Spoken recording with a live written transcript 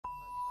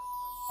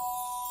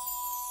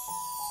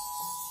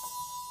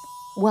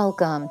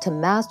Welcome to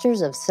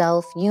Masters of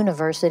Self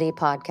University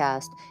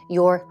podcast,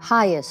 your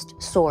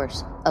highest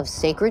source of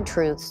sacred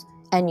truths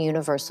and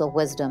universal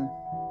wisdom.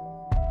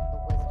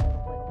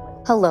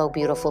 Hello,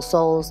 beautiful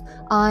souls.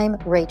 I'm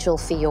Rachel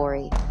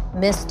Fiori,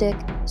 mystic,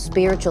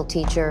 spiritual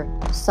teacher,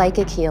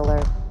 psychic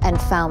healer, and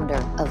founder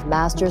of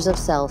Masters of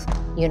Self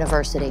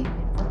University.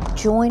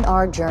 Join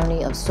our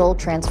journey of soul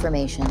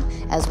transformation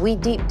as we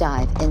deep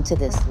dive into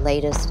this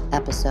latest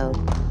episode.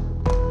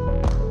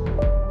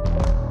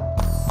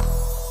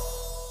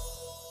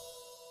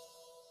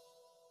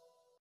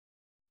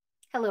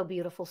 Hello,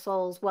 beautiful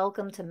souls.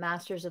 Welcome to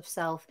Masters of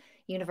Self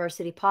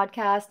University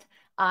podcast.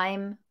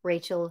 I'm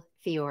Rachel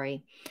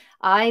Fiori.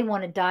 I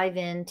want to dive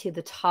into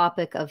the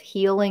topic of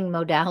healing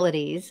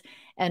modalities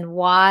and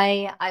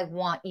why I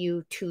want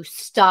you to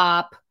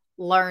stop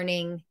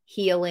learning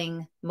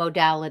healing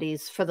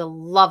modalities. For the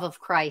love of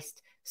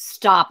Christ,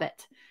 stop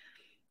it.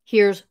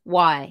 Here's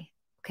why.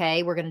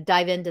 Okay, we're going to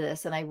dive into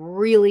this, and I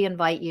really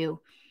invite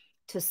you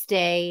to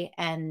stay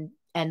and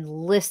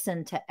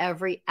listen to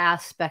every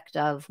aspect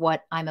of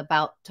what I'm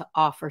about to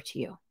offer to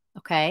you.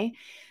 Okay.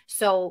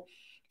 So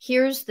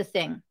here's the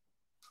thing.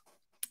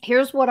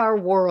 Here's what our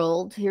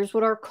world, here's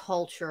what our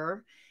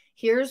culture,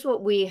 here's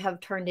what we have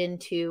turned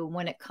into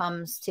when it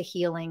comes to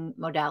healing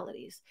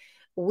modalities.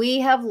 We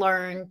have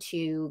learned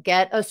to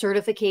get a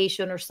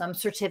certification or some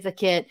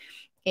certificate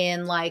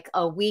in like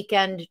a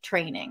weekend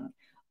training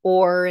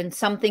or in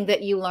something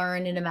that you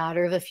learn in a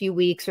matter of a few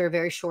weeks or a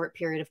very short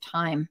period of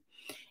time.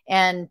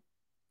 And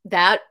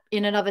that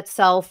in and of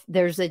itself,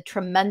 there's a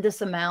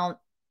tremendous amount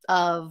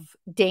of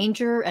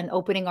danger and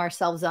opening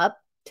ourselves up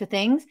to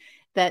things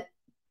that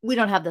we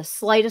don't have the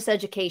slightest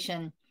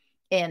education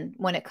in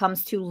when it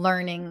comes to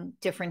learning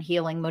different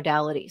healing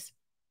modalities.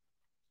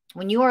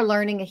 When you are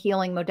learning a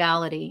healing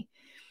modality,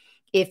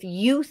 if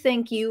you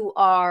think you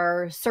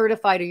are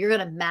certified or you're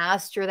going to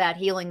master that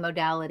healing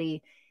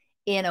modality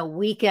in a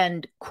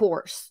weekend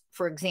course,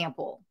 for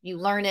example, you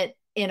learn it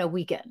in a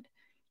weekend.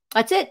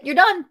 That's it. You're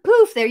done.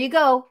 Poof. There you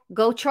go.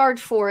 Go charge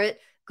for it.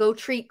 Go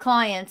treat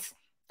clients.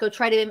 Go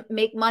try to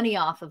make money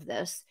off of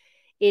this.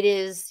 It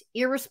is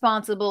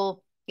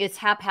irresponsible. It's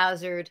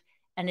haphazard.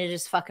 And it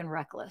is fucking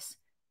reckless.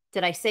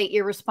 Did I say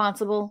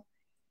irresponsible?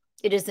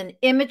 It is an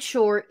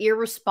immature,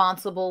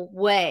 irresponsible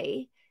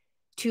way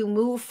to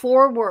move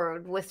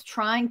forward with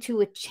trying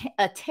to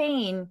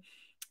attain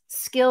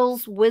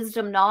skills,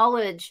 wisdom,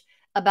 knowledge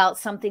about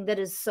something that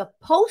is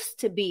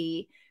supposed to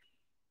be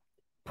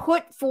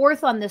put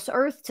forth on this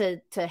earth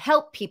to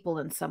help people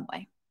in some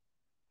way.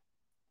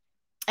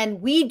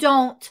 And we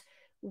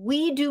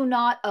do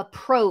not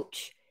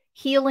approach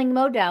healing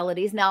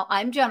modalities. Now,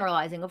 I'm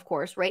generalizing, of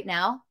course. Right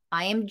now,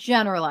 I am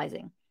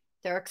generalizing.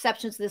 There are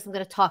exceptions to this. I'm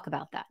going to talk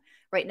about that.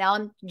 Right now,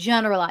 I'm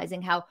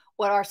generalizing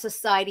what our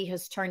society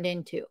has turned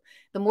into.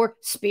 The more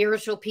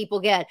spiritual people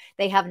get,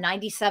 they have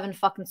 97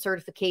 fucking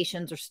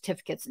certifications or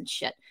certificates and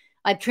shit.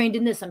 I've trained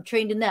in this. I'm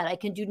trained in that. I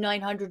can do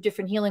 900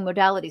 different healing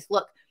modalities.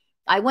 Look,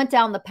 I went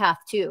down the path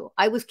too.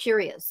 I was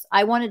curious.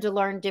 I wanted to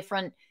learn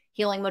different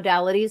healing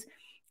modalities.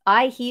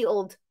 I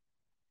healed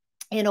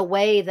in a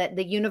way that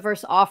the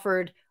universe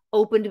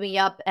opened me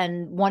up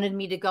and wanted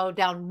me to go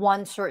down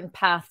one certain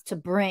path to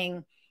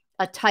bring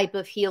a type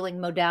of healing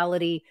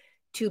modality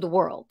to the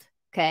world.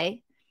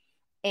 Okay.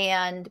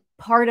 And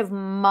part of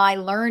my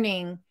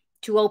learning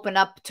to open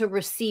up to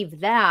receive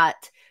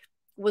that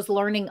was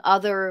learning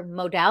other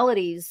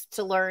modalities,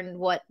 to learn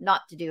what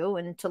not to do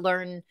and to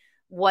learn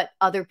what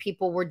other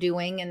people were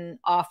doing and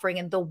offering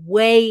and the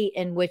way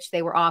in which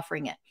they were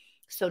offering it.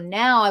 So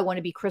now I want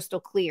to be crystal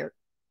clear.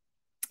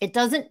 It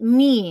doesn't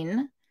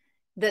mean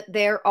that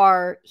there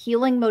are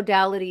healing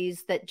modalities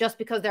that just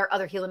because there are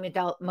other healing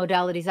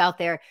modalities out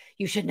there,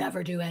 you should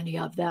never do any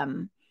of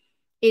them.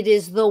 It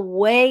is the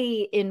way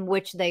in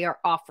which they are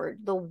offered,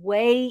 the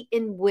way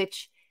in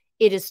which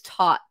it is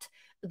taught,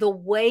 the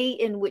way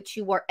in which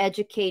you are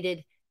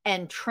educated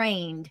and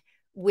trained,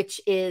 which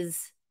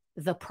is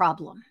the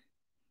problem.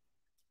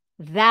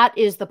 That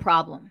is the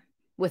problem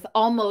with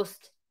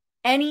almost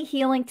any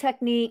healing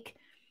technique,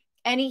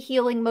 any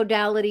healing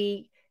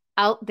modality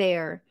out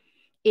there.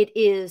 It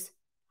is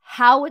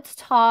how it's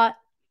taught,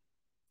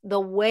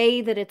 the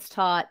way that it's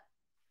taught,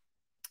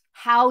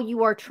 how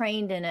you are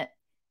trained in it.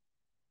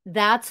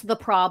 That's the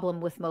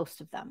problem with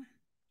most of them.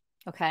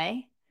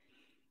 Okay.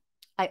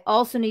 I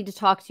also need to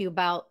talk to you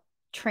about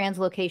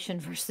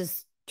translocation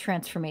versus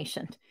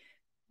transformation.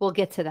 We'll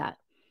get to that.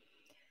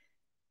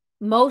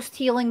 Most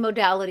healing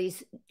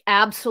modalities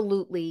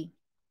absolutely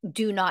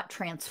do not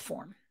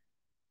transform.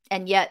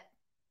 And yet,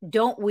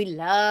 don't we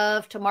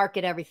love to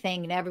market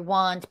everything and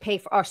everyone to pay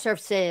for our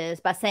services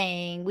by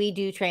saying we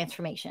do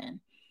transformation,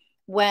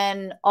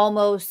 when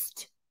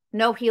almost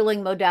no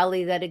healing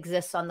modality that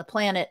exists on the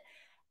planet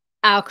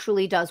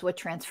actually does what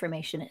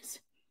transformation is.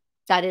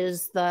 That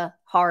is the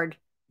hard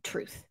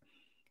truth.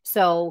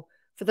 So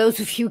for those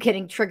of you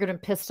getting triggered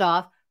and pissed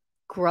off,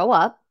 grow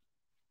up.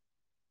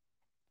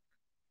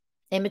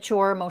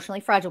 Immature, emotionally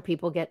fragile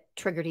people get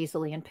triggered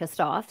easily and pissed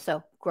off.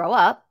 So grow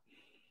up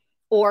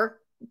or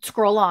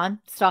scroll on,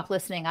 stop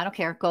listening. I don't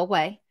care. Go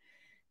away.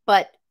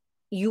 but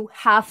you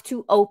have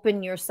to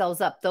open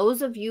yourselves up.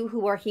 Those of you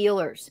who are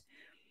healers,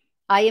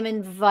 I am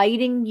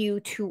inviting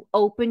you to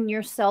open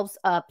yourselves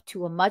up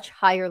to a much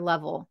higher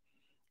level.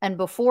 And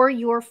before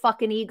your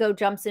fucking ego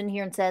jumps in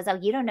here and says, oh,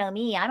 you don't know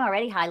me, I'm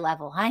already high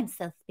level, I'm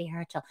so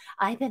spiritual,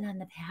 I've been on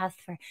the path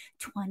for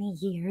 20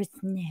 years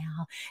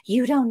now,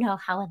 you don't know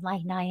how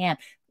enlightened I am.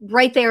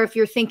 Right there, if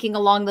you're thinking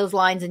along those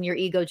lines and your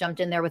ego jumped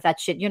in there with that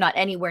shit, you're not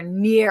anywhere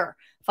near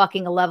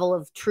fucking a level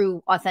of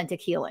true, authentic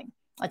healing.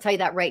 I'll tell you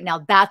that right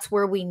now. That's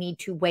where we need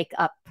to wake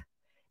up.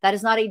 That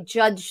is not a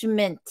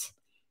judgment.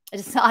 It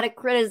is not a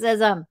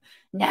criticism.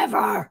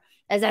 Never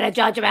is it a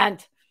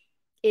judgment.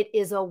 It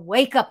is a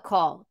wake-up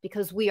call,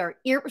 because we are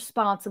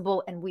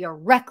irresponsible and we are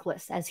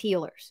reckless as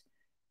healers.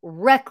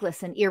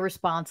 Reckless and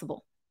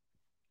irresponsible.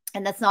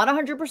 And that's not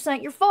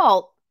 100% your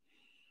fault,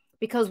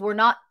 because we're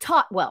not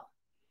taught well.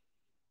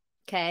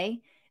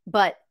 Okay?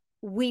 But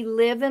we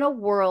live in a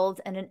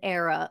world and an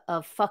era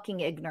of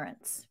fucking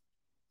ignorance.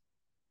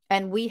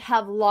 And we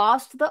have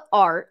lost the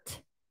art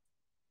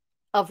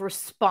of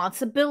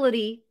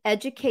responsibility,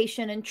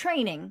 education, and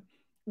training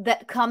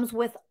that comes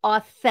with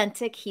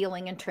authentic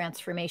healing and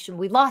transformation.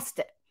 We lost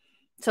it.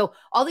 So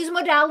all these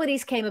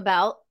modalities came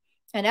about,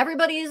 and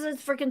everybody is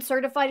freaking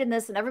certified in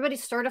this, and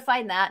everybody's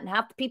certified in that, and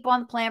half the people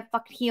on the planet are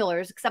fucking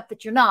healers, except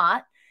that you're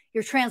not.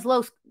 You're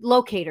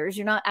translocators.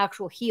 You're not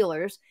actual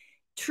healers.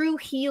 True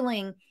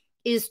healing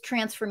is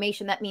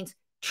transformation. That means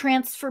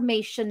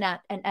transformation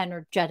at an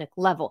energetic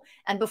level.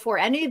 And before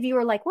any of you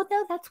are like, well,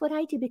 no, that's what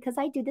I do because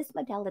I do this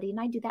modality and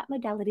I do that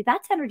modality,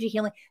 that's energy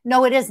healing.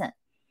 No, it isn't.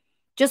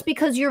 Just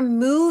because you're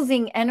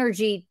moving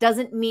energy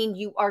doesn't mean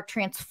you are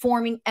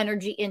transforming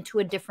energy into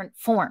a different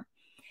form.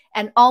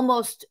 And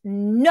almost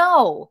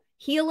no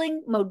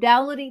healing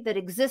modality that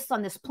exists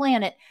on this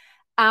planet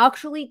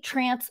actually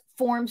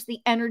transforms the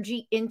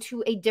energy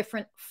into a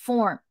different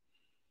form.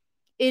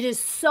 It is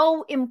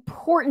so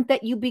important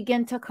that you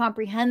begin to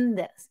comprehend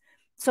this.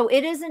 So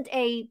it isn't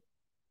a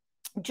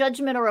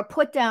judgment or a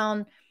put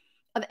down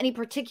of any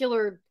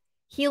particular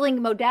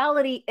healing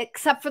modality,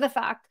 except for the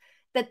fact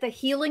that the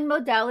healing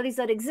modalities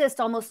that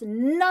exist, almost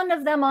none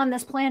of them on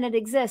this planet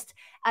exist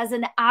as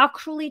an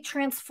actually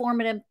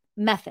transformative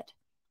method.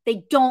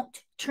 They don't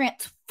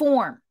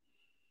transform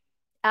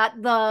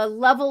at the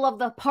level of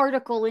the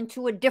particle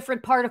into a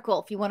different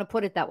particle, if you want to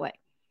put it that way.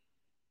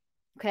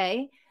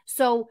 Okay?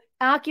 So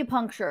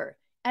acupuncture,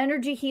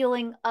 energy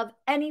healing of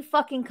any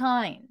fucking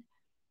kind,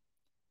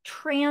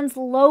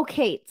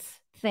 translocates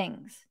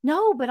things.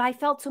 No, but I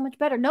felt so much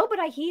better. No, but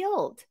I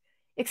healed,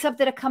 except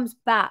that it comes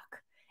back.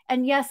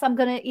 And yes, I'm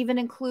going to even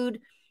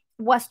include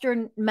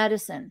Western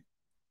medicine.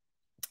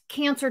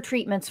 Cancer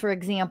treatments, for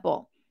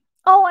example.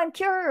 Oh, I'm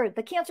cured.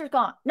 The cancer's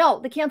gone. No,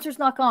 the cancer's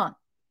not gone.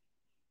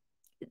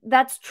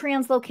 That's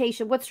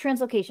translocation. What's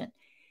translocation?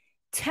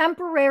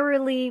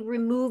 Temporarily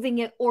removing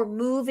it or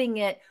moving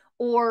it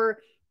or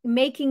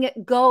making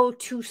it go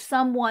to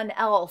someone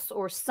else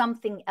or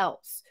something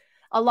else.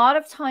 A lot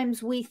of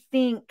times we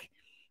think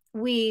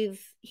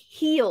we've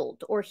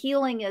healed or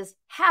healing is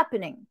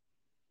happening,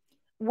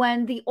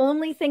 when the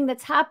only thing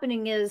that's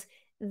happening is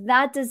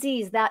that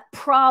disease, that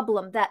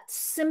problem, that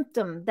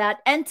symptom, that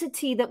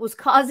entity that was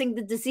causing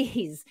the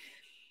disease,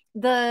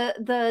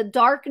 the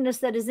darkness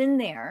that is in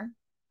there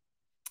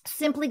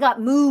simply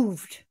got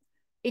moved.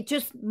 It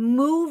just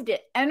moved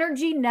it.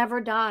 Energy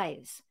never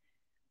dies.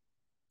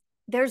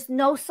 There's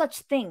no such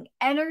thing.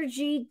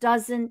 Energy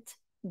doesn't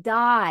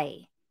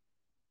die.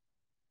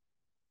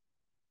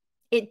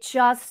 It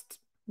just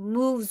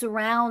moves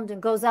around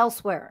and goes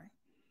elsewhere.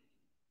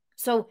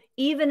 So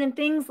even in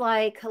things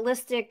like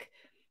holistic,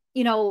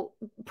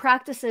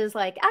 practices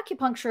like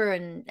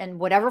acupuncture and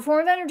whatever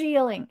form of energy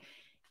healing,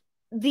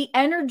 the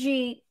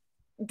energy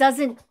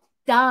doesn't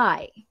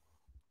die.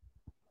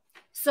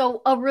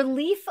 So a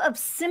relief of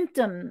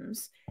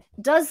symptoms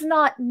doesn't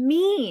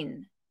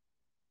mean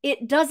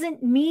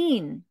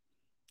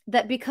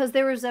that because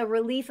there is a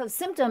relief of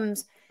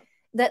symptoms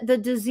that the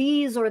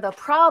disease or the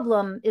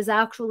problem is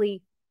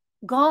actually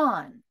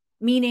gone,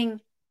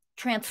 meaning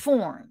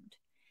transformed.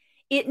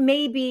 It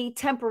may be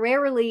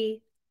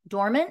temporarily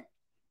dormant.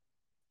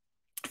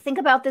 Think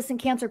about this in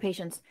cancer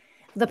patients.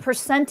 The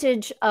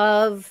percentage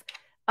of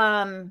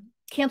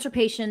cancer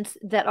patients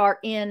that are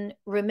in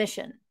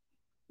remission.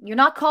 You're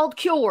not called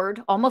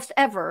cured almost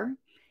ever.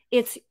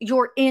 It's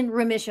you're in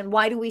remission.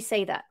 Why do we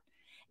say that?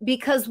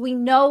 Because we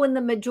know in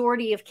the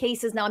majority of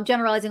cases, now I'm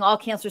generalizing all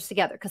cancers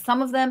together, because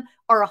some of them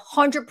are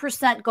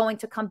 100% going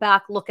to come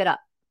back. Look it up.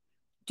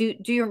 Do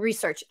your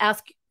research.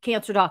 Ask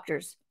cancer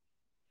doctors.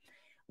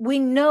 We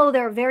know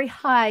there are very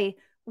high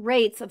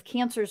rates of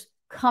cancers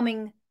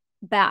coming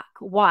back.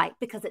 Why?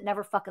 Because it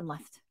never fucking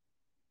left.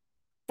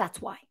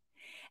 That's why.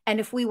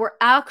 And if we were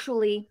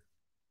actually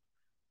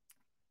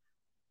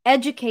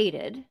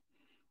educated,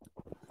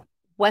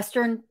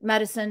 Western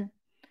medicine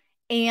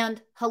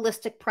and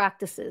holistic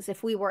practices,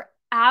 if we were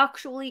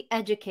actually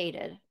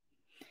educated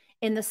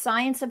in the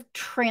science of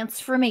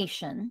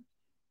transformation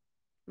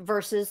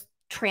versus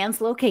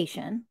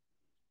translocation,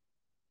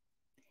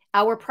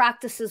 our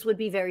practices would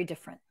be very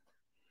different.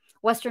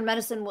 Western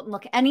medicine wouldn't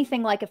look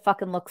anything like it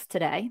fucking looks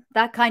today.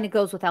 That kind of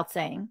goes without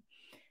saying.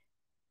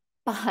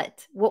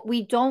 But what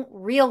we don't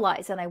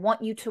realize, and I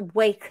want you to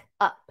wake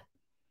up,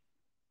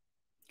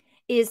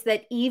 is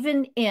that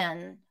even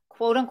in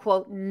quote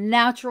unquote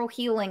natural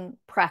healing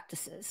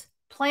practices,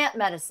 plant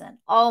medicine,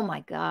 oh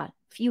my God,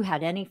 if you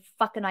had any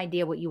fucking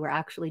idea what you were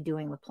actually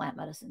doing with plant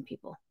medicine,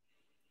 people.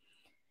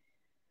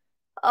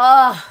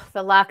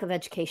 The lack of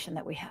education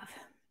that we have.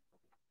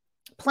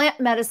 Plant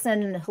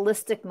medicine and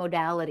holistic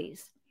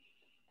modalities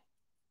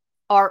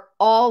are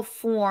all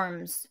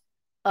forms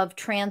of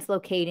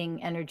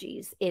translocating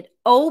energies. It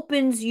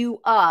opens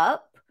you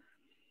up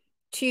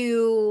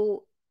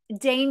to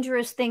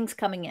dangerous things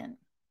coming in.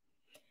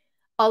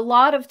 A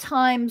lot of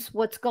times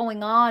what's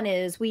going on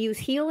is we use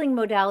healing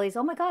modalities.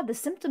 Oh my God, the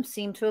symptoms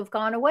seem to have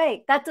gone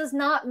away. That does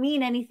not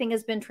mean anything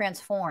has been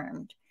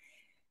transformed.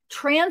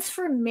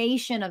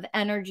 Transformation of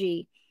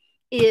energy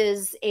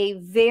is a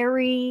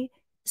very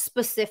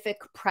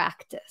specific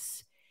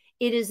practice.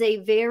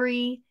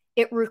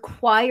 It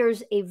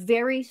requires a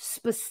very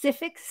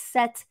specific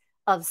set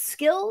of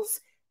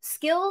skills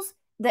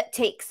that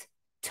takes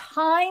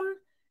time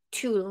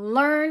to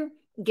learn,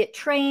 get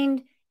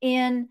trained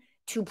in,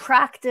 to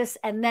practice,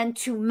 and then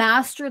to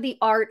master the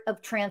art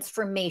of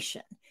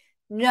transformation.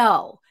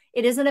 No,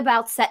 it isn't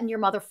about setting your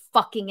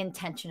motherfucking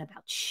intention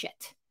about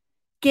shit.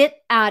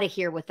 Get out of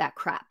here with that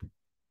crap.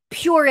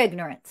 Pure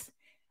ignorance.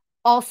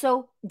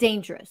 Also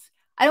dangerous.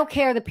 I don't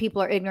care that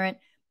people are ignorant.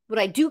 What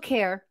I do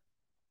care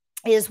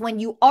is when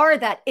you are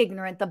that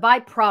ignorant, the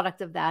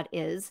byproduct of that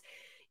is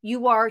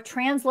you are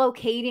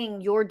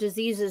translocating your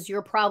diseases,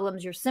 your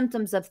problems, your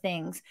symptoms of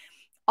things,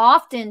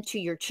 often to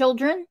your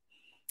children,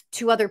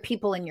 to other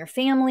people in your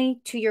family,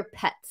 to your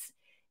pets.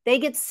 They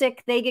get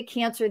sick, they get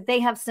cancer, they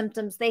have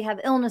symptoms, they have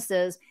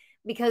illnesses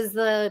because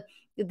the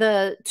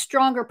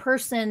stronger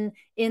person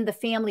in the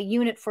family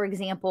unit, for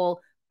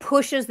example,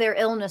 pushes their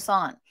illness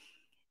on.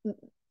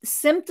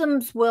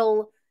 Symptoms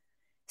will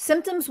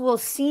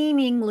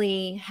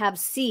seemingly have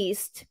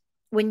ceased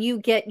when you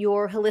get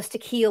your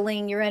holistic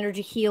healing, your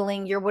energy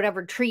healing, your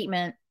whatever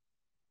treatment.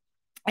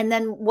 And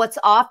then what's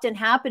often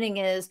happening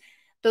is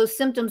those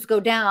symptoms go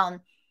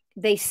down,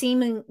 they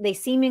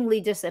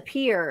seemingly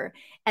disappear,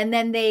 and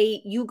then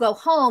you go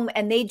home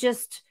and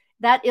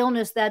that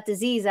illness, that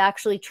disease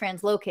actually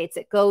translocates.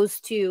 It goes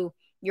to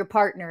your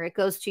partner, it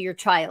goes to your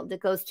child,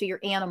 it goes to your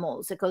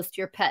animals, it goes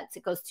to your pets,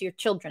 it goes to your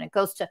children, it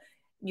goes to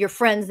your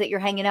friends that you're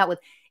hanging out with.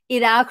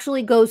 It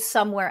actually goes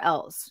somewhere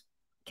else.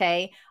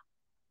 Okay.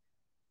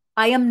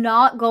 I am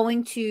not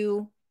going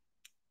to,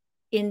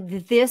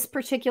 in this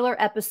particular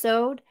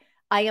episode,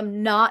 I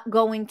am not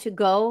going to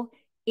go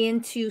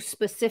into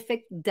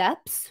specific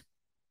depths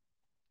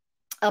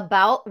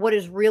about what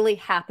is really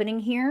happening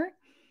here.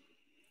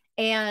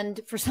 And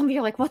for some of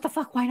you, like, what the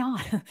fuck? Why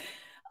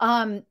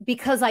not?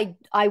 Because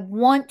I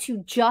want to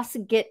just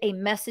get a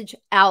message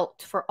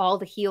out for all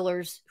the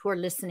healers who are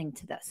listening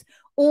to this,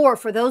 or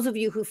for those of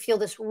you who feel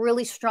this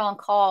really strong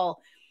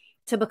call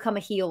to become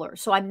a healer.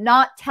 So I'm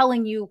not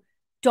telling you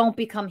don't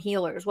become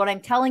healers. What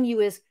I'm telling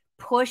you is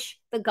push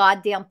the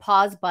goddamn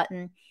pause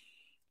button.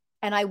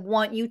 And I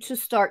want you to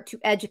start to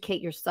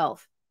educate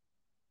yourself.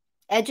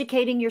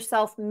 Educating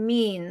yourself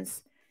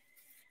means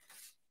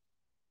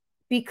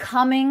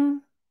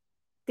becoming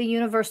the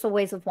universal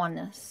ways of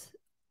oneness.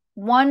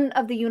 One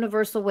of the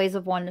universal ways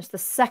of oneness, the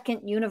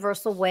second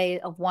universal way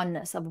of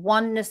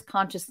oneness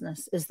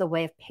consciousness, is the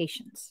way of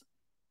patience.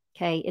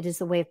 Okay, it is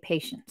the way of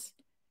patience.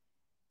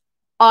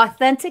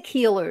 Authentic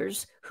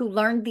healers who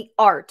learned the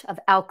art of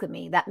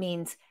alchemy, that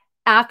means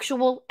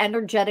actual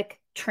energetic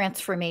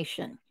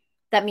transformation.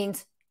 That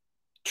means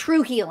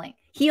true healing.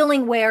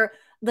 Healing where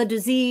the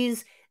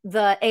disease,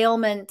 the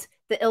ailment,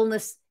 the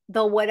illness,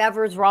 the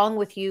whatever's wrong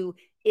with you,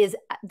 is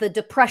the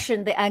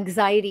depression, the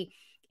anxiety,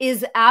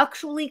 is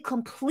actually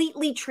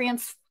completely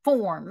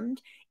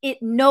transformed.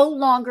 It no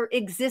longer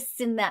exists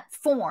in that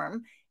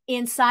form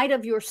inside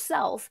of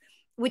yourself,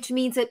 which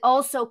means it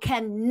also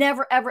can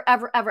never, ever,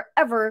 ever, ever,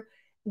 ever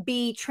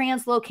be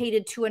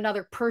translocated to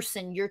another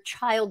person, your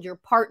child, your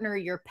partner,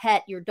 your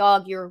pet, your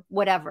dog, your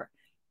whatever.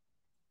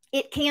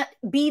 It can't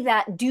be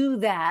that, do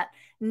that.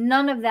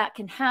 None of that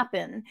can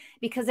happen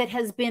because it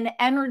has been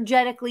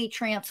energetically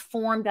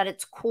transformed at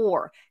its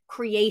core,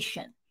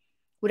 creation,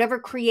 whatever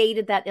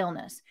created that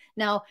illness.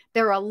 Now,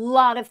 there are a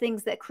lot of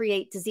things that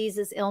create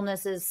diseases,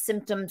 illnesses,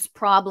 symptoms,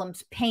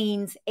 problems,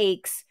 pains,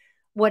 aches,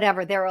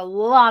 whatever. There are a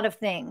lot of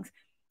things,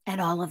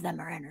 and all of them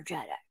are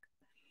energetic.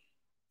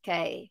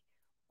 Okay.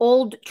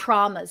 Old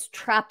traumas,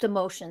 trapped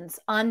emotions,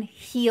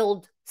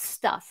 unhealed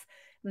stuff,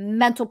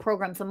 mental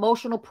programs,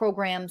 emotional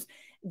programs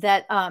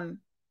that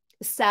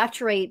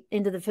saturate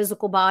into the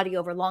physical body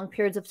over long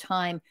periods of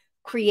time,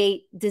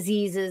 create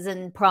diseases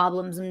and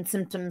problems and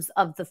symptoms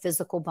of the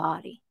physical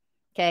body.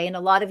 Okay. And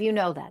a lot of you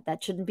know that.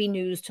 That shouldn't be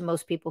news to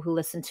most people who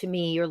listen to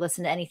me or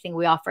listen to anything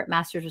we offer at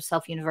Masters of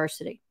Self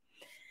University.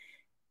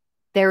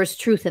 There is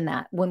truth in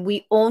that. When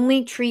we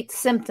only treat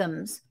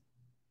symptoms,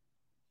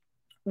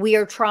 we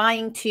are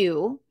trying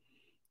to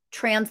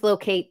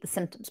translocate the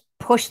symptoms,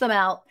 push them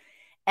out,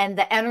 and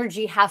the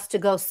energy has to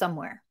go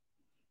somewhere.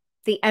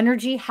 The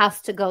energy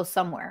has to go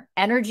somewhere.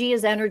 Energy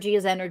is energy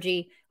is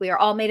energy. We are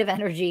all made of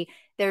energy.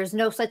 There's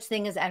no such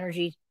thing as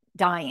energy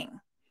dying.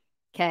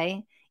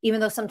 Okay. Even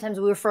though sometimes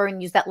we refer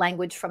and use that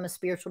language from a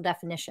spiritual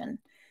definition.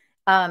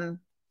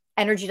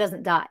 Energy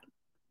doesn't die,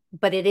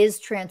 but it is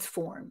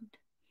transformed.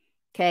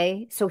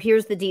 Okay. So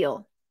here's the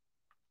deal.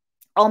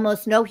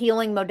 Almost no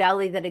healing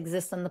modality that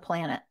exists on the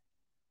planet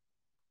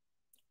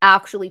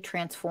actually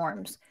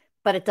transforms,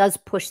 but it does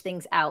push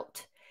things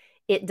out.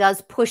 It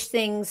does push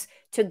things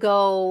to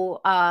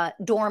go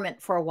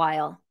dormant for a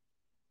while,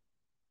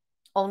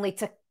 only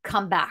to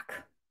come back.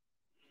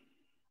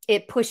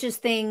 It pushes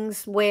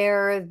things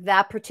where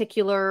that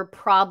particular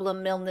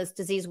problem, illness,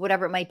 disease,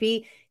 whatever it might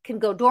be, can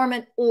go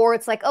dormant, or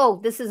it's like, oh,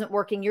 this isn't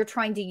working. You're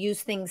trying to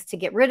use things to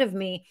get rid of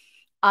me.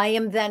 I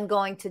am then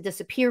going to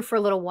disappear for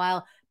a little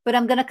while, but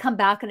I'm going to come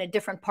back in a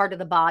different part of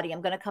the body.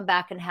 I'm going to come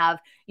back and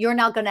you're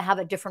now going to have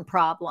a different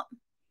problem.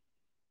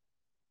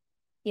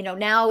 You know,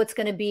 now it's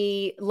going to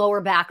be lower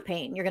back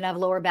pain. You're going to have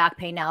lower back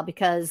pain now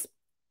because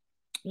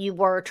you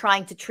were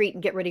trying to treat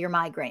and get rid of your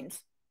migraines,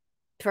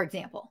 for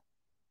example.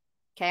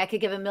 Okay, I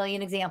could give a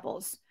million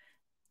examples.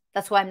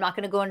 That's why I'm not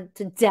going to go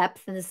into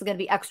depth, and this is going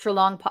to be extra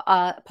long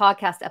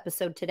podcast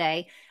episode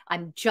today.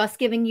 I'm just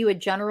giving you a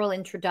general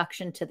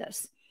introduction to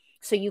this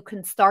so you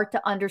can start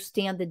to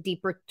understand the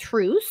deeper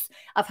truths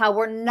of how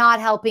we're not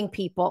helping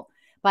people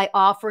by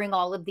offering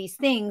all of these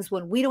things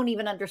when we don't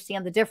even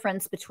understand the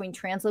difference between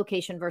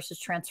translocation versus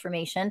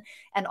transformation,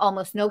 and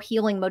almost no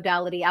healing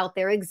modality out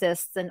there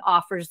exists and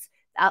offers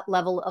that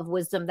level of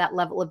wisdom, that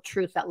level of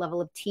truth, that level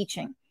of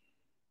teaching.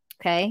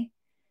 Okay?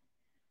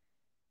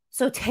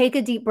 So take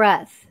a deep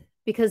breath,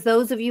 because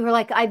those of you who are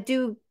like, I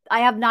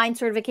have 9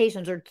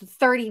 certifications or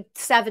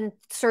 37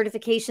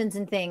 certifications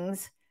and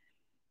things.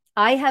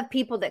 I have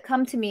people that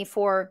come to me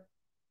who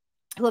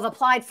have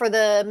applied for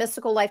the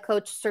Mystical Life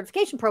Coach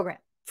certification program,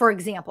 for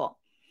example.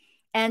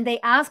 And they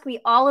ask me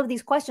all of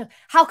these questions.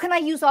 How can I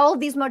use all of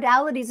these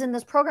modalities in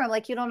this program?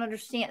 Like, you don't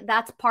understand.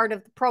 That's part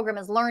of the program,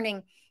 is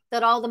learning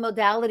that all the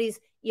modalities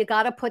you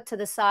got to put to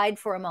the side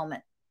for a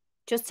moment,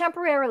 just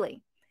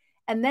temporarily.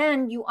 And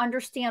then you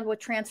understand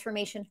what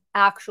transformation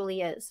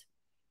actually is.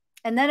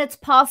 And then it's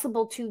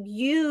possible to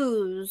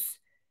use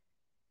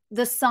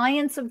the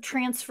science of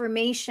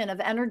transformation, of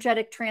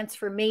energetic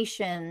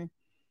transformation,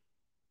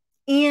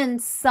 in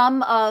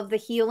some of the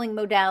healing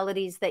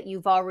modalities that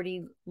you've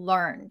already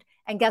learned.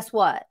 And guess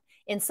what?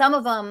 In some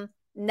of them,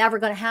 never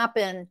going to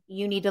happen.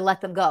 You need to let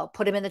them go.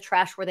 Put them in the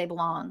trash where they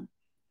belong.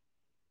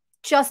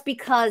 Just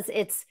because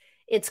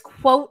it's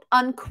quote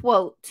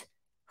unquote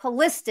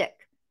holistic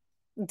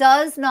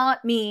does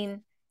not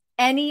mean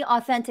any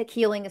authentic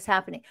healing is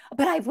happening.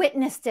 But I've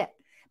witnessed it.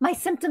 My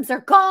symptoms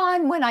are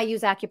gone when I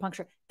use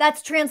acupuncture.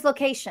 That's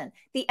translocation.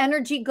 The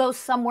energy goes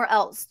somewhere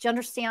else. Do you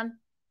understand?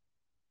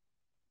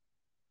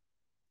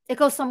 It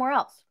goes somewhere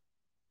else.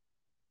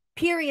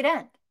 Period.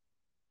 End.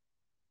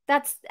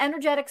 That's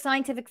energetic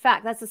scientific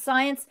fact. That's the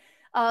science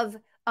of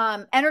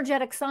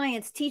energetic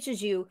science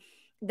teaches you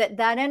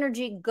that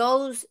energy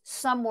goes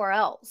somewhere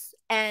else.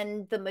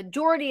 And the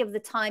majority of the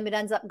time it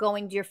ends up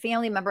going to your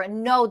family member.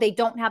 And no, they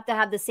don't have to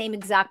have the same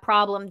exact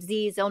problem,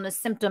 disease, illness,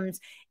 symptoms.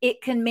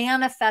 It can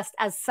manifest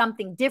as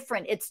something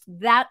different. It's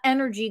that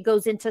energy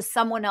goes into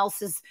someone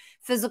else's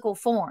physical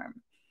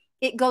form.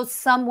 It goes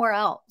somewhere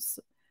else.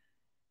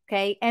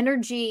 Okay.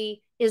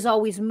 Energy is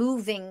always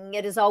moving.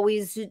 It is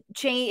always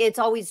it's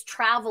always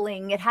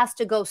traveling. It has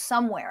to go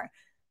somewhere.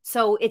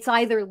 So it's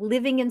either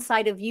living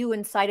inside of you,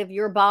 inside of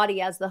your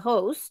body as the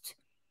host,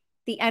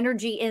 the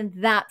energy in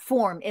that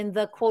form, in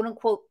the quote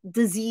unquote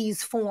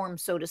disease form,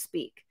 so to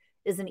speak,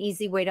 is an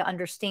easy way to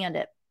understand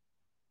it.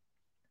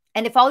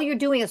 And if all you're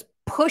doing is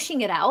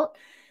pushing it out,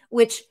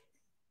 which,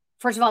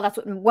 first of all, that's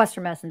what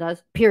Western medicine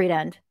does, period,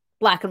 end,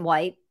 black and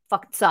white,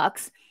 fucking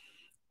sucks.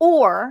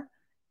 Or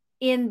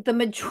in the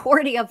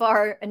majority of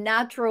our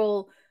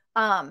natural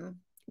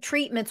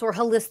treatments, or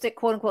holistic,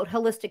 quote unquote,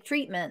 holistic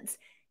treatments,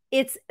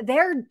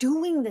 they're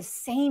doing the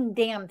same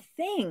damn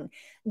thing.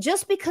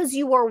 Just because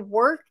you are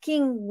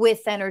working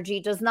with energy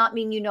does not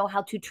mean you know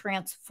how to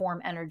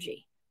transform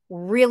energy.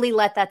 Really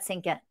let that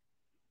sink in.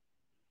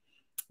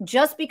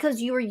 Just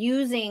because you are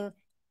using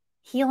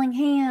healing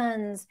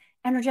hands,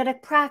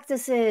 energetic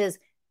practices,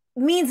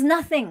 means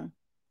nothing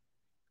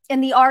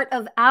in the art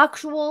of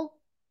actual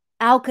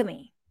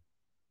alchemy,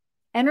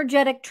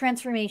 energetic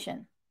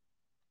transformation.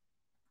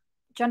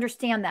 Do you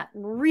understand that?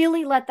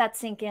 Really let that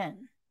sink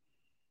in.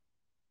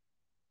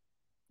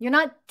 You're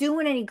not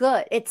doing any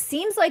good. It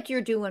seems like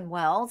you're doing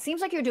well. It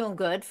seems like you're doing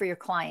good for your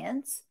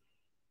clients.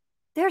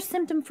 They're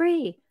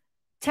symptom-free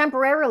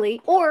temporarily,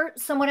 or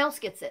someone else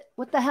gets it.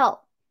 What the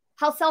hell?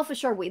 How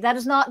selfish are we? That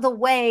is not the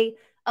way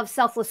of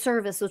selfless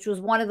service, which was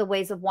one of the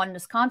ways of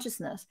oneness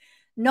consciousness.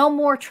 No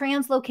more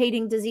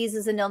translocating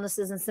diseases and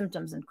illnesses and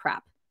symptoms and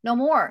crap. No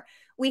more.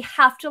 We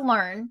have to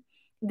learn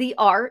the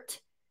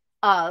art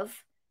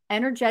of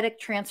energetic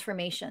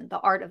transformation, the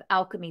art of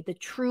alchemy, the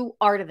true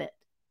art of it,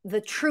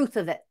 the truth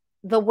of it,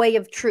 the way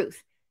of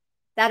truth.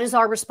 That is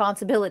our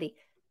responsibility.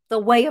 the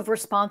way of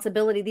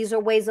responsibility. These are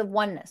ways of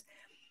oneness.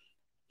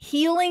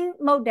 Healing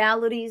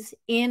modalities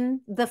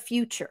in the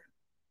future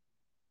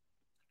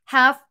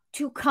have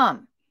to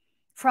come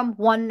from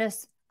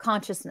oneness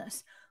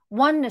consciousness.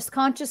 Oneness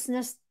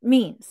consciousness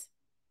means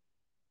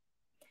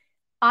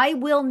I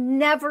will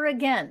never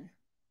again,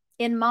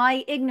 in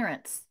my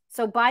ignorance,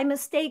 so by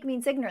mistake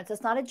means ignorance,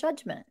 it's not a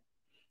judgment.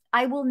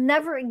 I will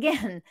never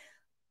again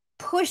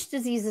push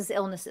diseases,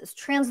 illnesses,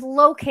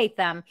 translocate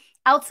them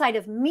outside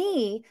of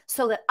me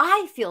so that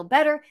I feel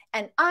better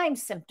and I'm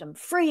symptom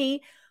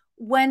free,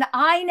 when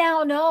I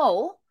now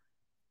know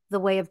the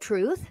way of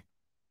truth,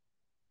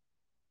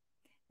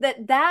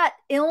 that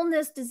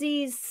illness,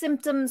 disease,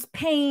 symptoms,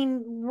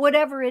 pain,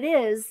 whatever it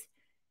is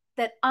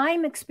that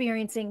I'm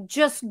experiencing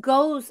just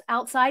goes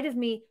outside of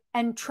me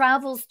and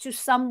travels to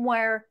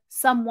somewhere,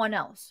 someone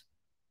else.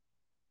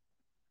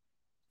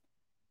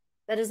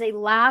 That is a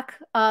lack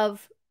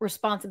of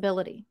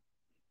responsibility.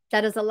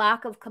 That is a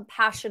lack of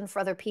compassion for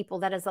other people.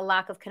 That is a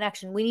lack of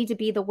connection. We need to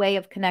be the way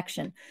of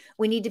connection.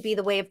 We need to be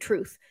the way of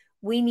truth.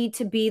 We need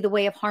to be the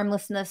way of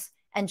harmlessness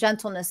and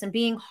gentleness. And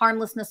being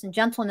harmlessness and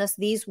gentleness,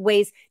 these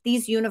ways,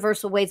 these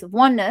universal ways of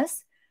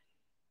oneness,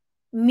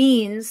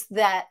 means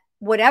that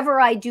whatever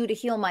I do to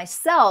heal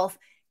myself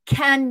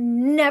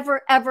can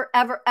never, ever,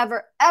 ever,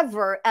 ever,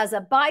 ever, as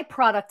a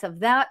byproduct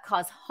of that,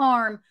 cause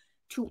harm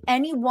to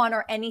anyone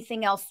or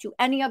anything else, to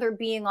any other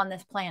being on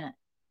this planet.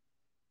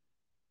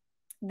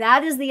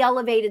 That is the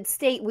elevated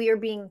state we are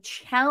being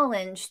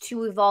challenged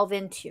to evolve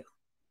into.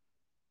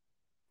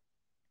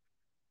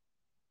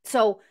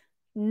 So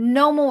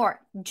no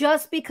more.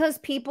 Just because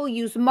people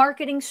use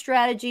marketing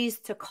strategies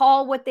to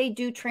call what they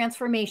do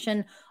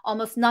transformation,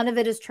 almost none of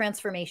it is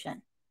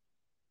transformation.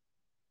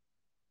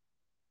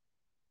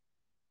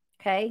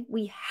 Okay?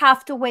 We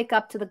have to wake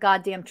up to the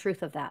goddamn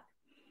truth of that.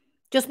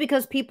 Just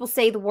because people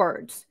say the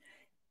words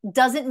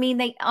doesn't mean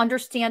they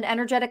understand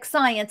energetic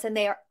science and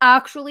they are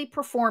actually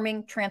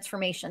performing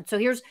transformation. So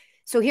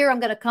here I'm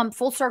going to come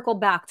full circle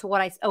back to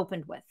what I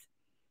opened with.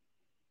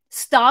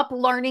 Stop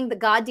learning the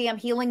goddamn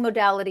healing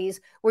modalities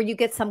where you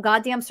get some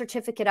goddamn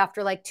certificate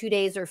after like 2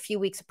 days or a few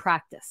weeks of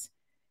practice.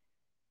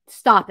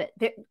 Stop it.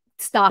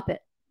 Stop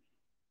it.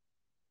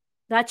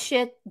 That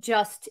shit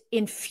just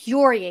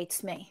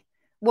infuriates me.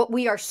 What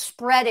we are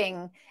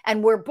spreading,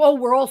 and we're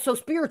all so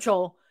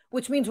spiritual,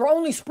 which means we're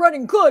only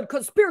spreading good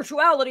because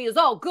spirituality is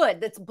all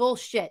good. That's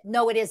bullshit.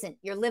 No, it isn't.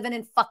 You're living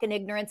in fucking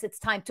ignorance. It's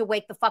time to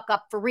wake the fuck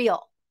up for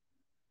real.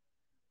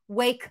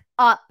 Wake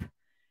up.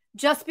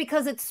 Just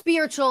because it's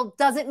spiritual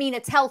doesn't mean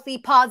it's healthy,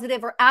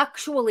 positive, or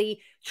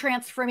actually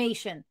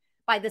transformation.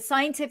 By the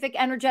scientific,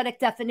 energetic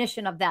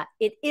definition of that,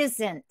 it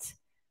isn't.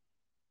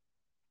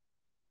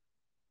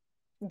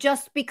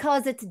 Just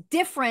because it's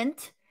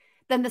different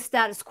than the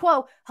status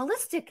quo,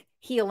 holistic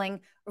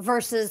healing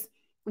versus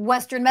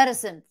Western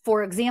medicine,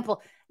 for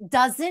example,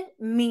 doesn't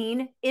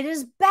mean it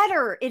is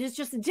better. It is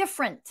just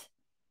different.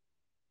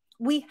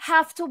 We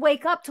have to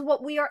wake up to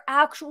what we are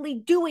actually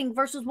doing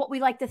versus what we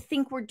like to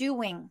think we're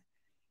doing.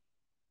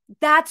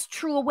 That's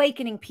true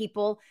awakening,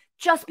 people.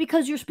 Just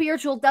because you're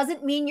spiritual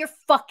doesn't mean you're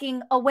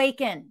fucking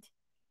awakened.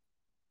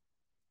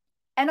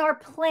 And our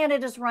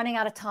planet is running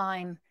out of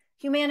time.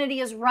 Humanity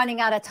is running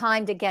out of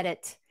time to get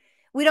it.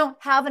 We don't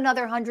have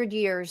another 100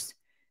 years.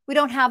 We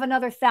don't have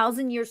another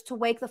 1,000 years to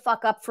wake the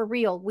fuck up for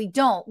real. We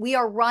don't.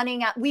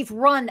 We've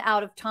run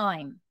out of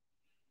time.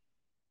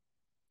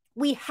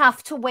 We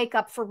have to wake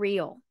up for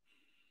real.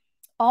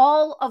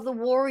 All of the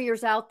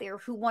warriors out there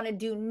who want to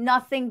do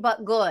nothing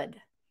but good,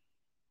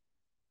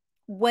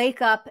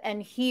 wake up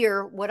and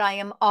hear what I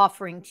am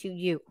offering to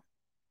you.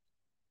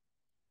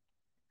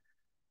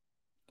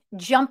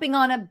 Jumping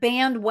on a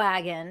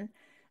bandwagon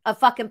of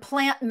fucking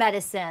plant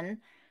medicine,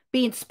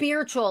 being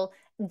spiritual,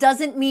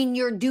 doesn't mean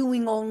you're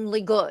doing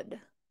only good.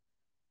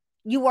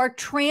 You are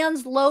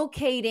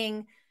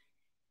translocating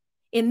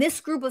in this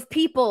group of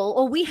people,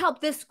 or we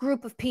help this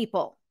group of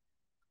people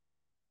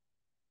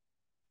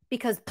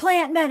because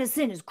plant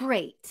medicine is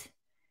great,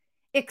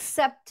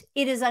 except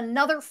it is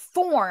another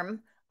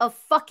form of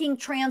fucking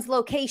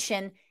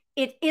translocation.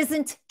 It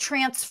isn't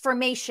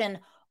transformation.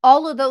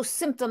 All of those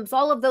symptoms,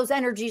 all of those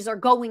energies are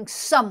going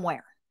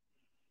somewhere.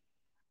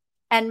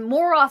 And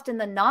more often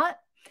than not,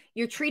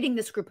 you're treating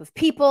this group of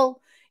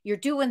people, you're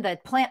doing the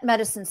plant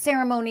medicine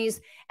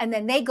ceremonies, and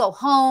then they go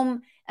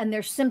home and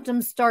their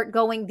symptoms start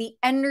going, the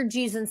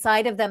energies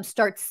inside of them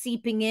start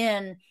seeping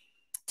in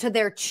to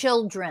their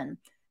children,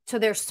 to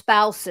their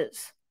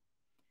spouses,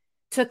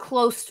 to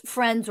close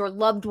friends or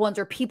loved ones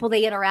or people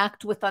they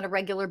interact with on a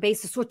regular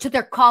basis, or to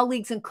their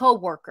colleagues and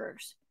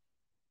coworkers.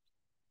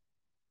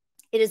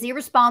 It is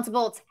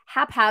irresponsible. It's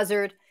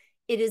haphazard.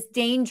 It is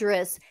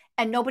dangerous.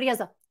 And nobody has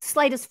the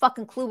slightest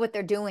fucking clue what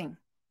they're doing.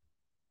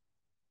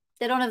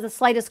 They don't have the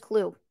slightest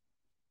clue.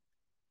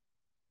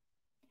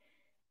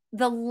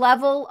 The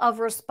level of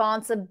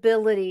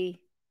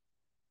responsibility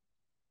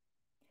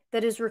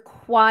that is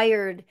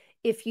required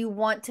if you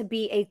want to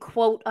be a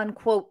quote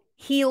unquote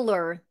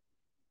healer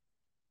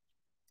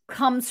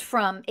comes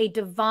from a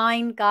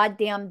divine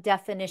goddamn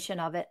definition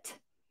of it.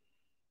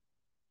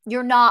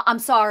 You're not, I'm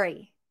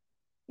sorry.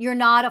 You're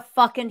not a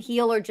fucking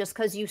healer just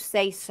because you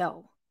say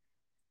so.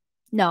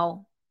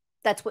 No,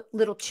 that's what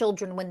little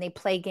children when they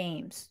play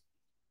games.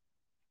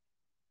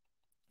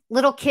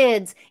 Little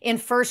kids in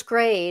first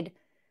grade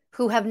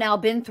who have now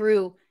been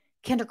through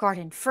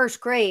kindergarten, first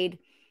grade,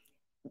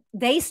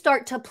 they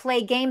start to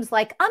play games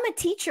like, I'm a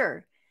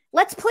teacher.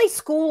 Let's play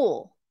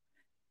school.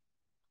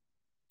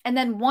 And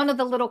then one of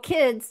the little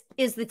kids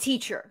is the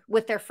teacher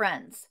with their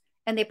friends.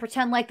 And they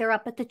pretend like they're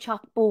up at the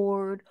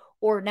chalkboard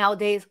or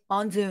nowadays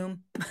on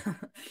Zoom.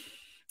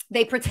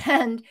 They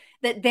pretend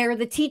that they're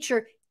the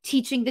teacher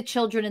teaching the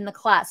children in the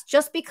class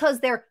just because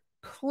they're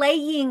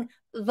playing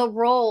the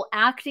role,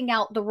 acting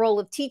out the role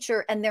of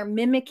teacher, and they're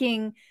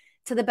mimicking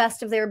to the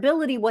best of their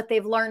ability what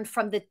they've learned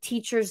from the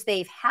teachers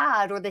they've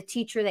had or the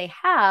teacher they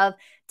have,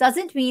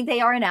 doesn't mean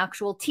they are an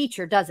actual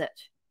teacher, does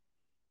it?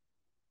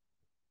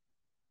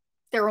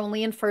 They're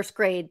only in first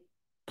grade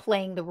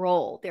playing the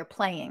role they're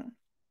playing.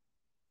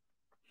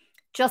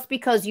 Just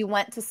because you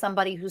went to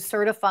somebody who's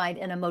certified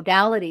in a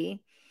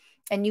modality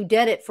and you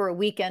did it for a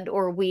weekend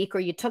or a week, or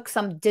you took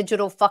some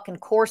digital fucking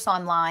course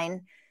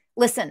online,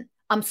 listen,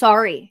 I'm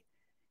sorry.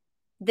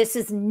 This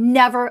is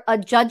never a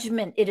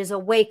judgment. It is a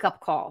wake-up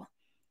call.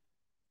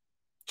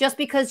 Just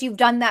because you've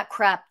done that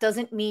crap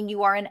doesn't mean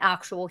you are an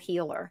actual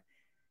healer.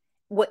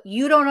 What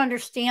you don't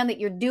understand that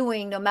you're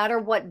doing, no matter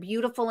what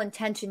beautiful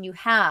intention you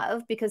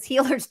have, because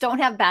healers don't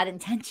have bad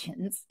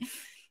intentions.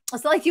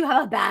 It's not like you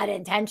have a bad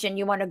intention.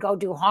 You want to go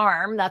do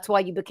harm. That's why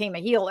you became a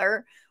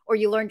healer or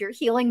you learned your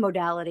healing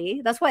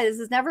modality. That's why this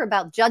is never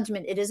about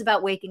judgment. It is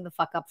about waking the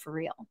fuck up for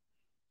real.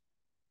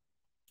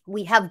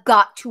 We have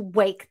got to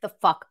wake the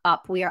fuck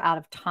up. We are out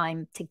of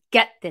time to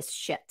get this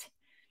shit.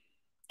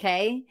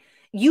 Okay?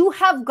 You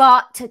have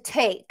got to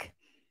take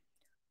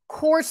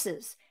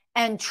courses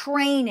and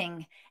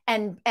training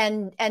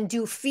and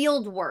do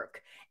field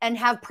work and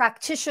have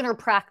practitioner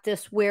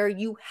practice where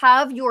you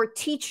have your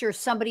teacher,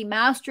 somebody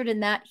mastered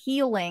in that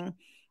healing,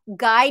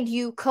 guide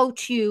you,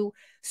 coach you,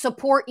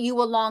 support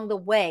you along the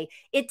way.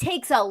 It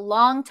takes a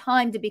long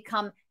time to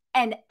become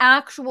an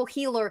actual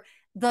healer,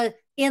 the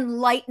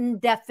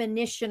enlightened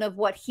definition of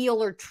what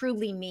healer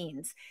truly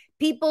means.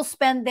 People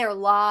spend their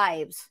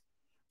lives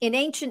in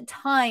ancient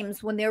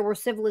times when there were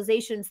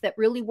civilizations that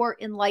really were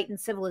enlightened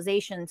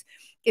civilizations.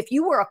 If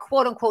you were a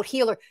quote unquote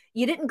healer,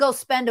 you didn't go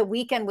spend a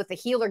weekend with a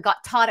healer,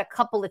 got taught a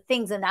couple of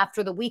things, and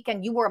after the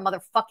weekend, you were a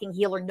motherfucking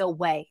healer. No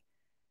way.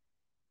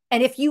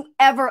 And if you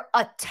ever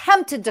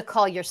attempted to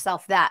call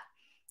yourself that,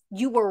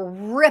 you were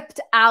ripped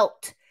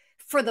out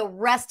for the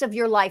rest of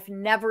your life.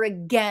 Never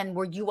again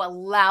were you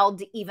allowed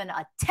to even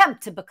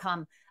attempt to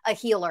become a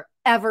healer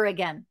ever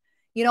again.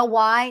 You know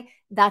why?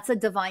 That's a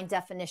divine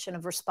definition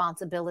of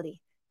responsibility.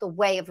 The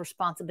way of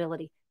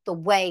responsibility, the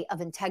way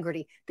of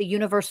integrity, the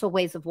universal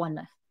ways of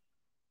oneness.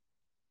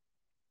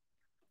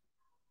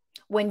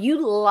 When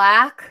you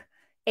lack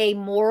a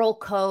moral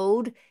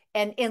code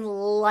and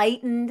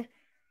enlightened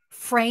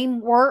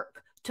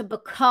framework to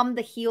become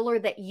the healer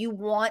that you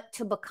want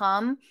to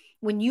become,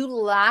 when you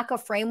lack a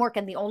framework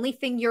and the only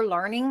thing you're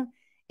learning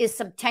is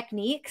some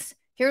techniques,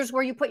 here's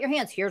where you put your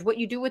hands, here's what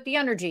you do with the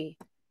energy.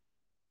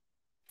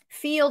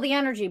 Feel the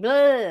energy,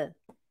 blah.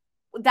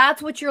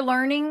 That's what you're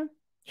learning.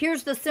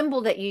 Here's the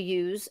symbol that you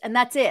use, and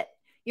that's it.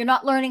 You're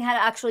not learning how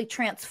to actually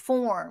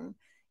transform.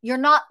 You're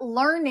not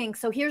learning.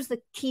 So here's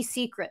the key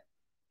secret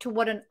to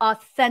what an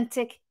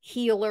authentic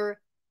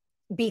healer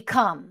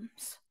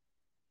becomes.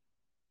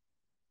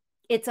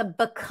 It's a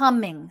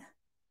becoming.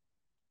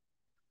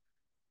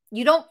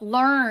 You don't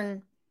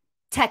learn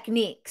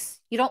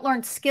techniques. You don't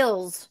learn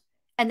skills,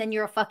 and then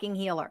you're a fucking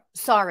healer.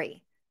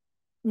 Sorry.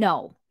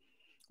 No.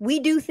 We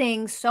do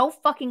things so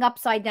fucking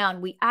upside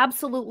down. We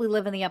absolutely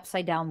live in the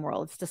upside down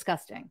world. It's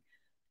disgusting.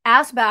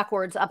 Ass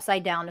backwards,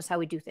 upside down is how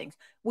we do things.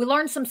 We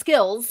learn some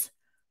skills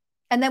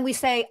and then we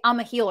say,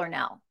 I'm a healer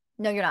now.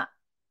 No, you're not.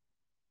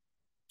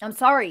 I'm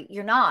sorry,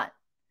 you're not.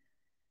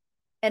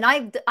 And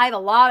I have a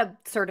lot of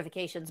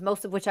certifications,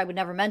 most of which I would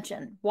never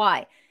mention.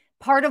 Why?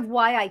 Part of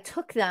why I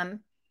took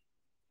them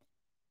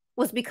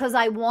was because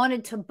I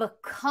wanted to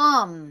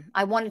become,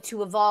 I wanted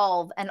to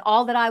evolve. And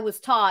all that I was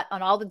taught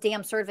on all the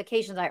damn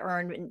certifications I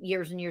earned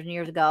years and years and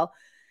years ago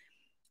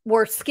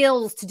were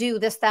skills to do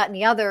this, that, and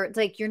the other. It's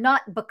like, you're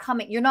not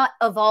becoming, you're not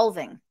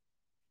evolving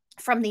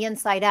from the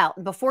inside out.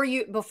 And before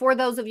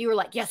those of you were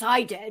like, yes,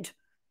 I did.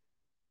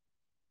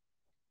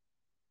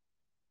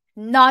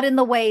 Not in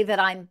the way that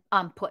I'm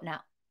putting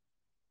out.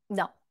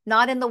 No,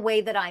 not in the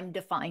way that I'm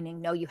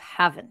defining. No, you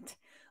haven't.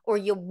 Or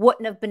you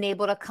wouldn't have been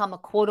able to become a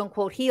quote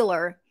unquote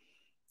healer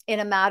in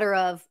a matter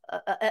of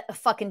a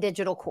fucking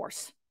digital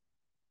course.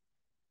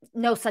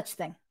 No such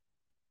thing.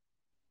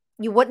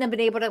 You wouldn't have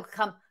been able to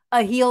become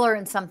a healer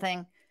in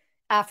something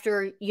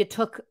after you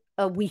took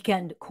a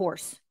weekend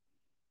course,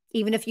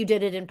 even if you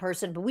did it in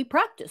person. But we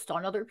practiced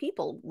on other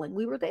people when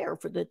we were there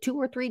for the 2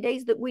 or 3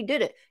 days that we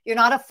did it. You're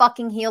not a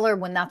fucking healer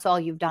when that's all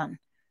you've done.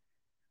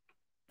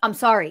 I'm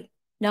sorry.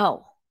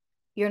 No,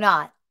 you're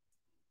not.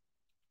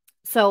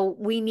 So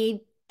we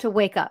need to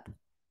wake up.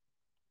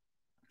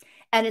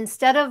 And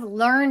instead of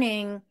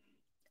learning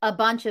a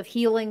bunch of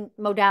healing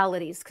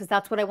modalities, because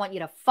that's what I want you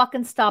to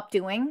fucking stop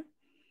doing.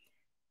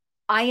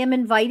 I am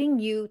inviting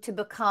you to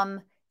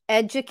become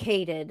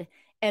educated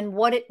in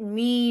what it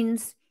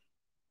means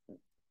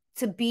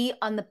to be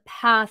on the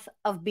path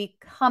of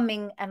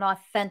becoming an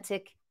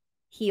authentic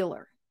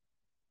healer.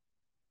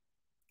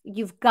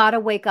 You've got to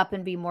wake up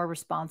and be more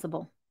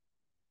responsible.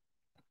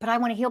 But I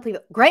want to heal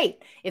people.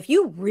 Great. If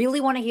you really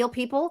want to heal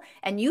people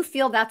and you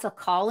feel that's a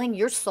calling,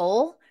 your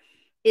soul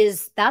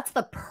that's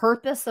the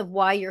purpose of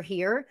why you're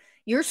here.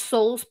 Your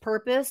soul's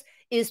purpose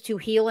is to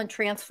heal and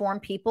transform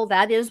people.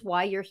 That is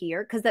why you're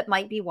here, because that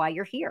might be why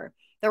you're here.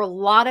 There are a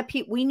lot of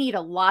people. We need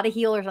a lot of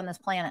healers on this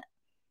planet.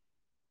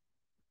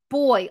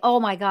 Boy, oh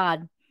my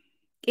God.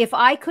 If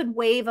I could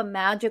wave a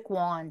magic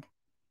wand,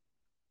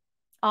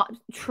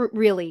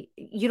 really,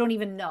 you don't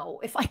even know.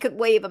 If I could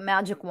wave a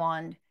magic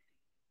wand,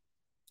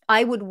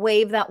 I would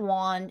wave that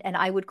wand and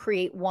I would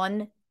create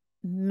 1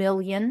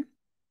 million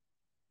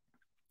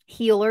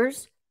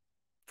healers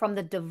from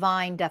the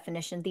divine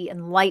definition, the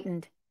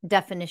enlightened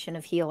definition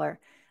of healer.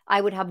 I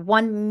would have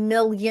 1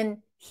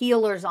 million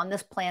healers on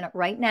this planet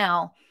right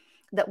now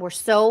that were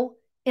so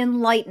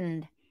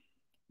enlightened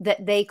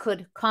that they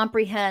could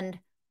comprehend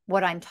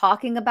what I'm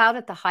talking about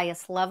at the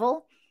highest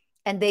level,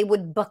 and they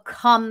would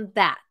become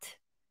that.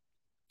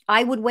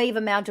 I would wave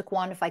a magic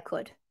wand if I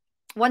could.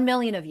 1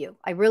 million of you.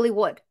 I really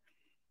would.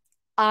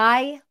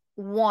 I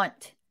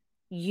want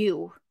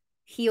you,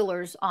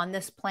 healers on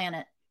this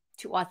planet,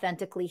 to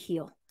authentically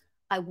heal.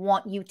 I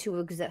want you to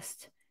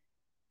exist.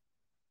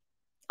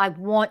 I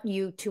want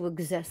you to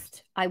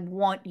exist. I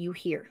want you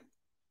here.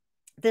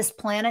 This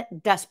planet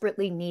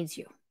desperately needs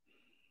you.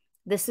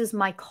 This is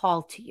my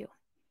call to you.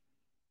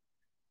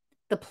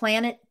 The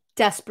planet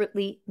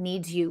desperately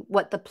needs you.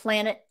 What the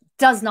planet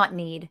does not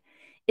need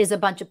is a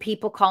bunch of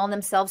people calling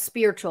themselves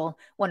spiritual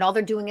when all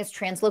they're doing is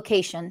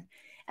translocation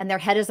and their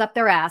head is up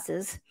their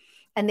asses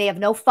and they have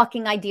no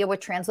fucking idea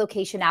what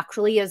translocation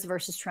actually is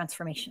versus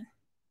transformation.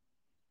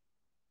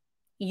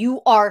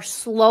 You are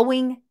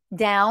slowing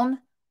down,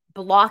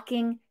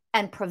 blocking,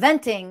 and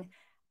preventing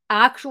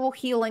actual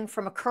healing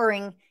from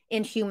occurring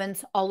in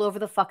humans all over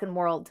the fucking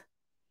world.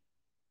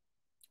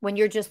 When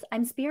you're just,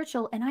 I'm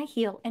spiritual and I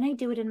heal and I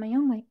do it in my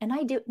own way. And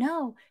I do,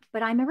 no,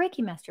 but I'm a Reiki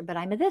master, but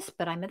I'm a this,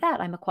 but I'm a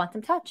that. I'm a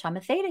quantum touch. I'm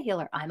a theta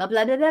healer. I'm a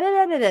blah, blah, blah,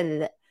 blah, blah, blah,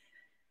 blah.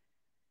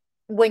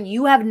 When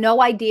you have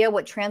no idea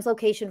what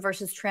translocation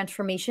versus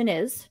transformation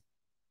is,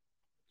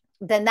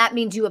 then that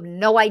means you have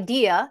no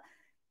idea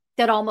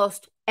that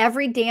almost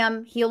every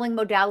damn healing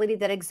modality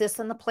that exists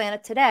on the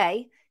planet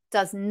today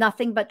does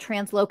nothing but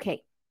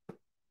translocate,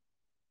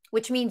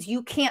 which means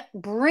you can't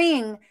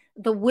bring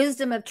the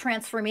wisdom of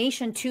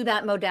transformation to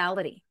that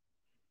modality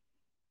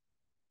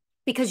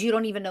because you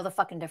don't even know the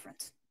fucking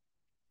difference.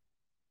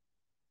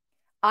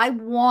 I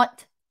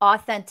want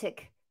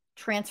authentic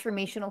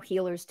transformational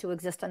healers to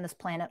exist on this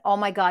planet. Oh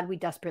my God, we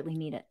desperately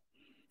need it.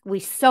 We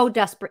so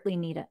desperately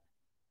need it.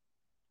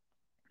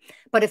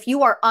 But if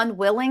you are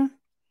unwilling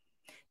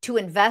to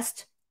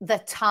invest the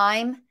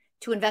time,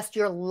 to invest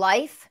your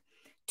life,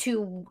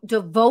 to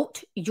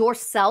devote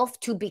yourself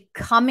to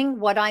becoming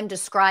what I'm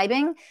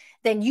describing,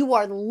 then you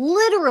are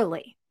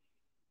literally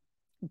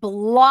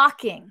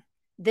blocking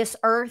this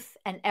earth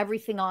and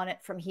everything on it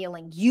from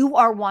healing. You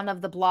are one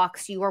of the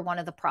blocks. You are one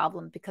of the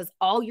problems because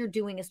all you're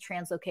doing is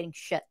translocating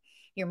shit.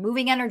 You're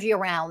moving energy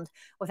around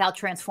without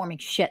transforming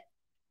shit.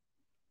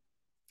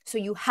 So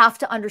you have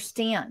to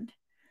understand,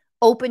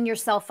 open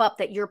yourself up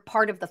that you're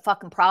part of the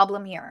fucking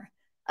problem here.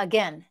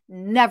 Again,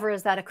 never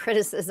is that a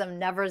criticism.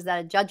 Never is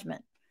that a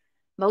judgment.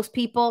 Most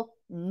people,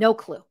 no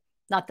clue.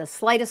 Not the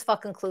slightest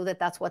fucking clue that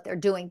that's what they're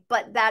doing.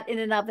 But that in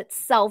and of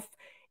itself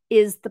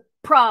is the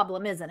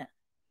problem, isn't it?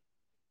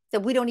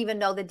 That we don't even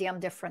know the damn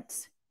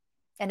difference.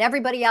 And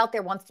everybody out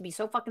there wants to be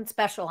so fucking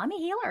special. I'm a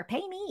healer.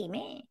 Pay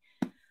me.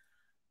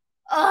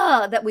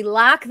 That we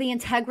lack the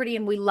integrity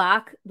and we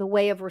lack the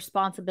way of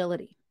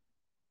responsibility,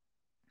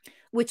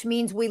 which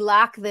means we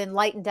lack the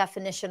enlightened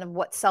definition of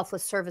what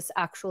selfless service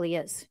actually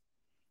is.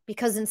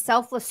 Because in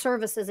selfless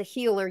service as a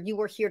healer, you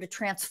are here to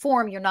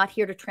transform. You're not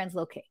here to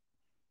translocate.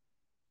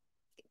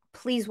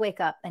 Please wake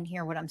up and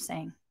hear what I'm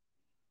saying.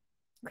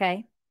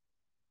 Okay?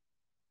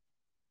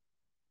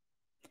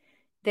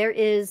 There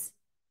is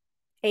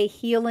a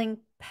healing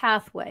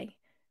pathway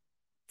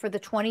for the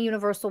 20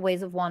 universal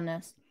ways of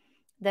oneness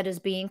that is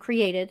being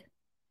created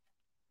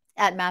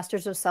at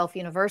Masters of Self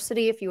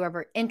University. If you're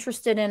ever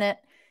interested in it,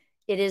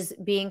 it is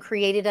being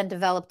created and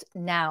developed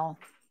now.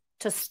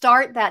 To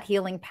start that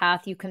healing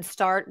path, you can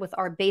start with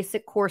our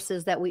basic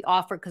courses that we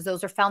offer because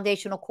those are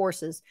foundational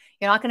courses.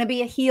 You're not going to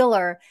be a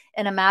healer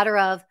in a matter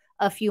of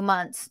a few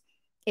months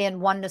in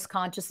oneness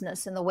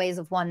consciousness, in the ways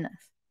of oneness.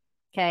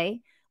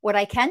 Okay? What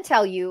I can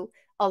tell you,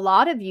 a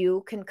lot of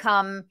you can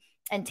come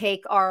and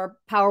take our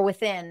Power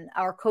Within,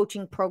 our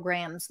coaching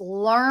programs,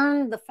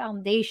 learn the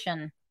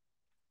foundation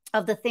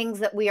of the things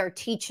that we are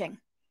teaching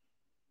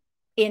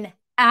in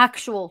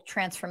actual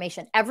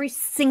transformation. Every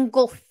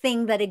single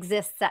thing that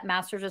exists at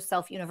Masters of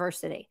Self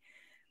University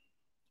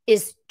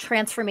is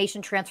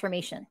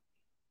transformation,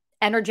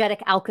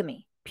 energetic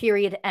alchemy,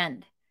 period,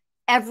 end.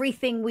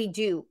 Everything we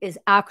do is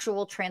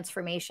actual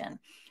transformation.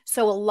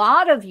 So a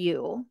lot of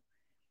you,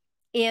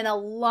 in a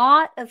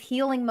lot of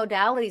healing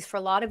modalities, for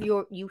a lot of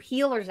you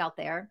healers out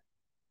there,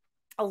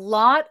 a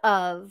lot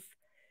of,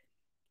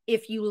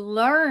 if you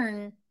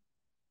learn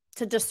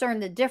to discern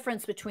the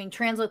difference between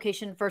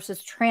translocation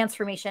versus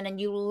transformation,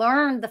 and you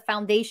learn the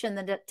foundation,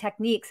 the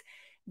techniques,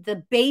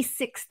 the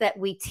basics that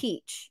we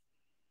teach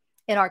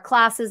in our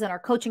classes and our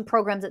coaching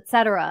programs,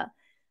 etc.,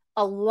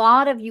 a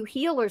lot of you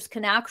healers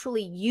can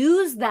actually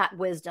use that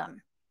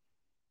wisdom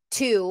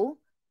to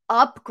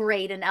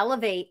upgrade and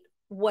elevate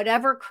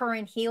whatever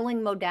current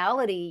healing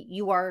modality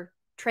you are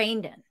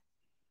trained in.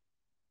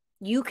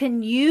 You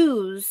can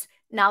use,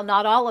 now,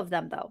 not all of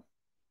them though,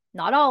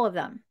 not all of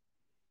them.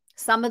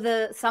 Some of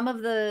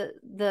the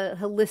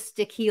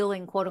holistic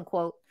healing, quote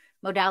unquote,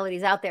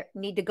 modalities out there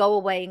need to go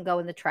away and go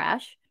in the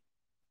trash.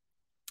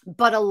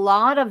 But a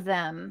lot of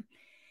them,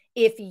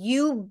 if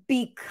you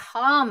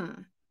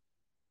become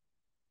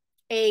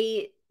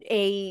a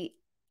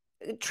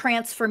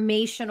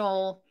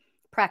transformational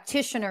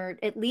practitioner,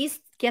 at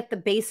least get the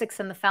basics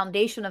and the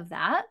foundation of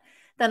that,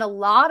 then a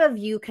lot of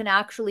you can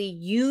actually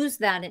use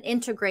that and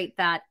integrate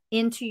that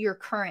into your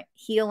current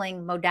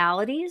healing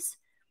modalities,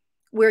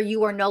 where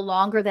you are no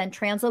longer then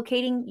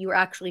translocating, you're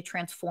actually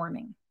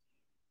transforming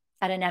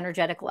at an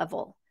energetic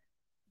level.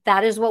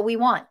 That is what we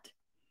want.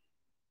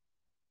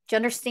 Do you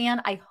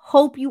understand? I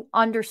hope you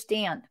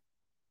understand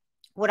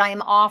what I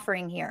am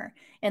offering here,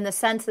 in the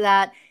sense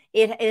that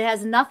it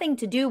has nothing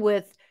to do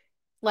with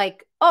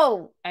like,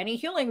 oh, any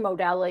healing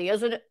modality,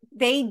 is it?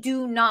 They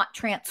do not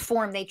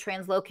transform, they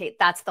translocate.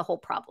 That's the whole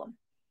problem.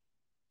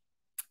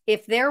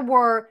 If there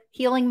were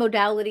healing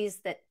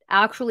modalities that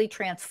actually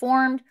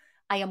transformed,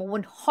 I am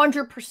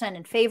 100%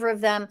 in favor of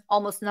them.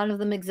 Almost none of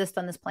them exist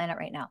on this planet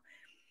right now.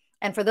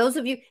 And for those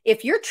of you,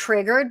 if you're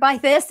triggered by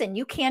this and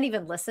you can't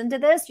even listen to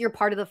this, you're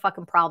part of the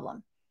fucking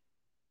problem.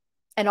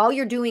 And all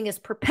you're doing is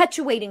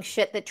perpetuating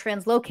shit that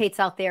translocates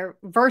out there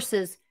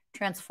versus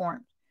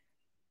transforms.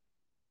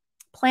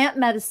 Plant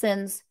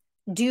medicines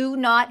do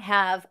not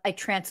have a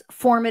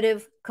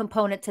transformative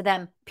component to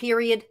them,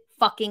 period,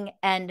 fucking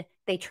end.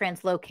 They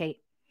translocate.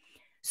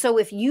 So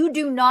if you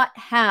do not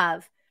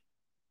have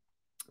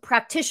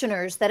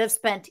practitioners that have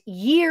spent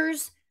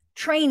years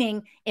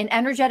training in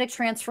energetic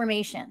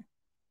transformation,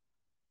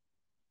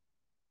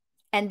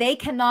 and they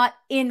cannot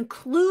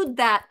include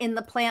that in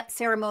the plant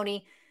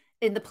ceremony,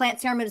 in the plant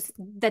ceremonies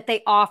that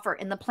they offer,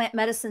 in the plant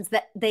medicines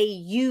that they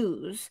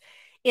use,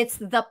 it's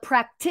the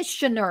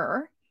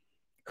practitioner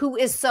who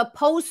is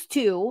supposed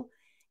to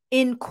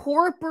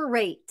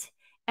incorporate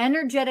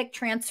energetic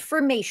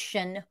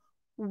transformation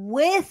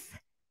with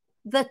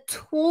the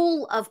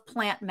tool of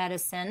plant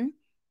medicine.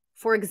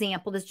 For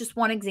example, there's just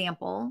one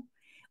example.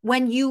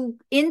 When you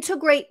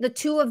integrate the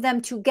two of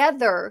them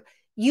together,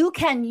 you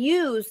can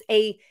use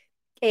a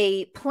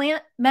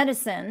plant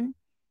medicine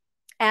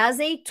as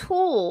a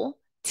tool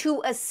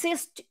to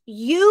assist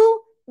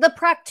you, the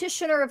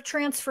practitioner of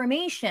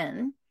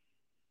transformation,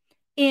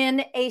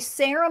 in a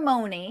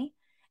ceremony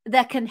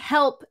that can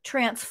help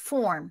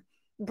transform,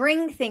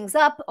 bring things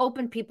up,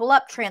 open people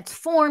up,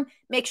 transform,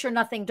 make sure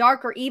nothing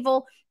dark or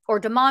evil or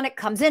demonic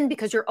comes in,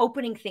 because you're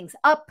opening things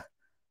up.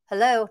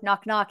 Hello,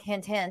 knock, knock,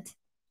 hint, hint.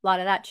 A lot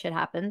of that shit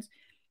happens.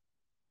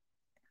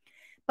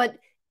 But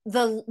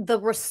the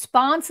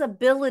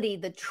responsibility,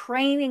 the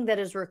training that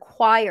is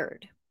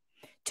required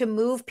to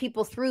move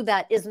people through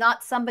that is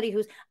not somebody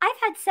who's, I've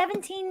had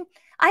 17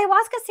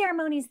 ayahuasca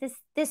ceremonies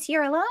this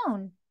year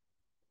alone.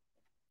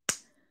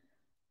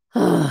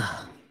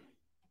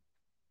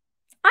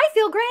 I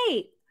feel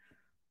great.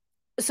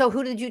 So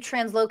who did you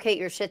translocate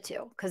your shit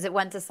to? Because it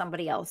went to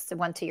somebody else. It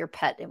went to your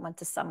pet. It went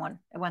to someone.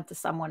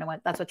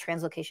 That's what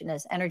translocation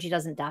is. Energy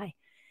doesn't die.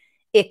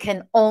 It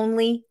can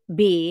only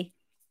be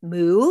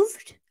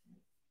moved,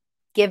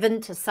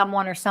 given to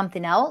someone or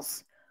something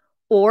else,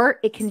 or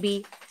it can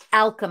be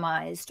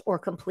alchemized or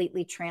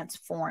completely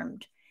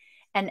transformed.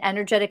 And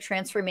energetic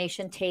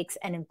transformation takes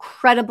an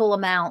incredible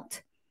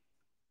amount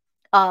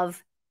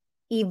of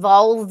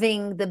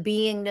evolving the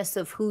beingness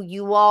of who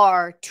you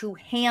are to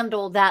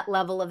handle that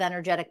level of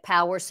energetic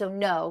power. So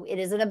no, it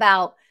isn't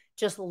about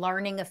just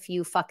learning a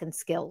few fucking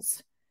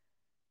skills.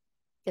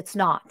 It's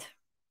not.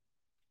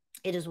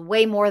 It is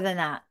way more than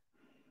that.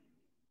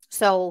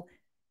 So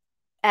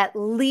at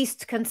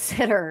least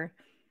consider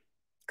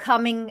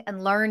coming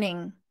and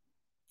learning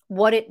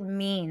what it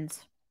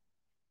means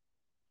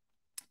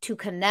to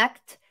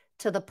connect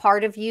to the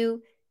part of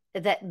you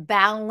that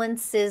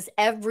balances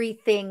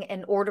everything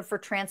in order for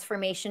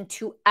transformation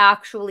to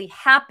actually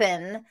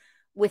happen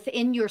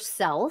within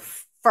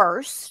yourself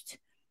first.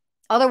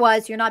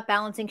 Otherwise, you're not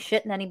balancing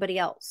shit in anybody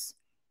else.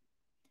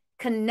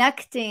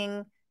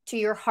 Connecting to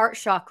your heart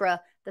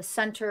chakra, the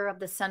center of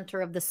the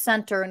center of the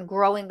center, and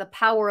growing the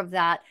power of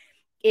that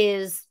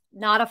is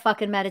not a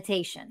fucking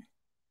meditation.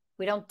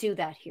 We don't do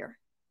that here.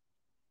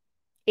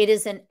 It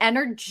is an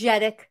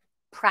energetic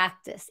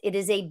practice. It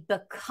is a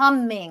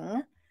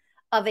becoming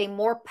of a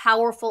more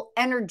powerful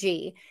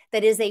energy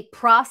that is a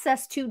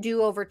process to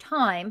do over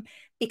time,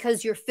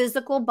 because your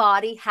physical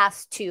body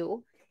has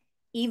to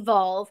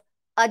evolve,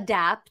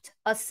 adapt,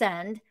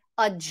 ascend,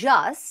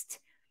 adjust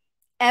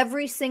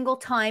every single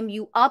time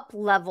you up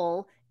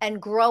level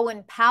and grow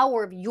in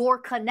power of your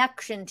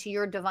connection to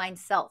your divine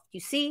self. You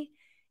see,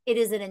 it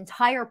is an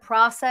entire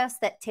process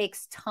that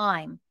takes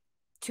time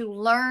to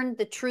learn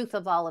the truth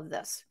of all of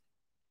this.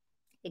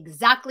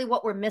 Exactly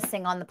what we're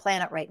missing on the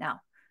planet right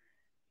now.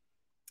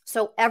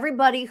 So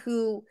everybody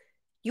who,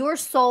 your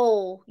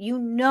soul, you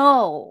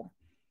know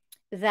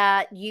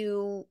that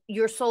your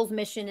soul's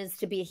mission is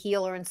to be a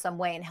healer in some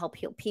way and help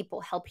heal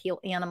people, help heal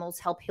animals,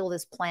 help heal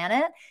this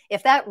planet.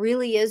 If that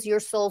really is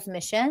your soul's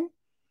mission,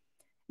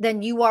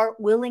 then you are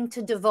willing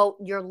to devote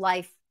your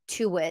life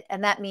to it.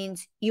 And that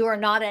means you are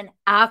not an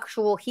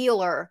actual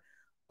healer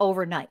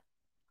overnight.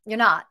 You're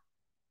not.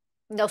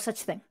 No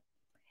such thing.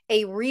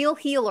 A real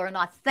healer, an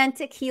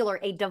authentic healer,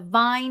 a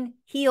divine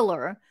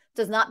healer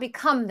does not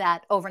become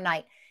that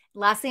overnight.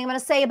 Last thing I'm going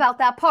to say about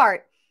that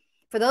part,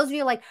 for those of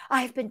you like,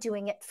 I've been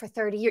doing it for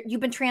 30 years.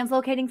 You've been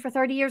translocating for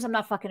 30 years. I'm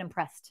not fucking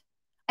impressed.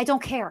 I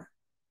don't care.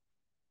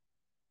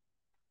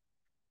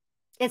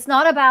 It's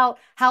not about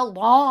how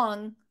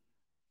long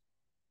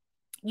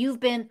you've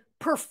been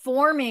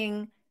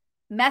performing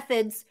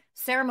methods,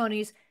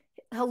 ceremonies,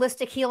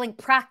 holistic healing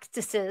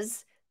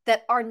practices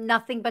that are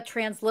nothing but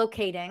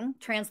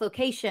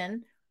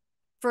translocation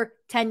for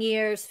 10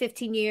 years,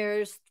 15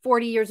 years,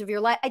 40 years of your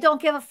life. I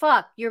don't give a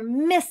fuck. You're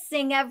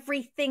missing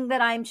everything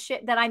that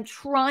I'm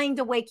trying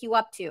to wake you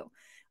up to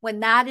when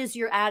that is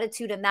your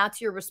attitude and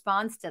that's your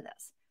response to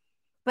this.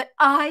 But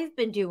I've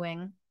been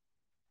doing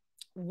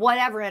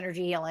whatever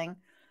energy healing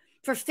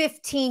for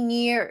 15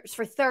 years,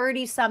 for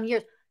 30 some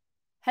years.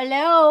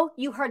 Hello,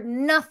 you heard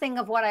nothing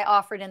of what I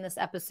offered in this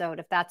episode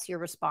if that's your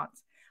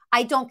response.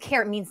 I don't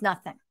care. It means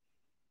nothing.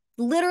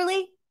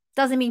 Literally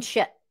doesn't mean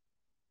shit.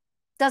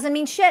 Doesn't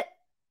mean shit.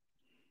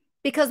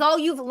 Because all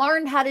you've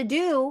learned how to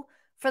do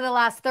for the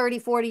last 30,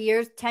 40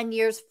 years, 10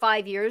 years,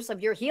 5 years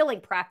of your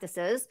healing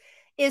practices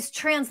is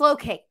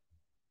translocate.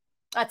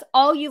 That's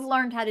all you've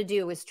learned how to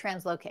do is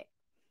translocate.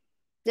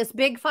 This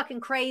big fucking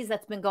craze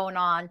that's been going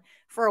on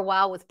for a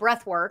while with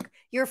breath work,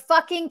 you're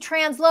fucking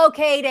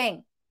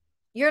translocating.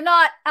 You're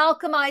not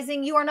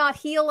alchemizing. You are not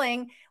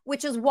healing,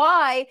 which is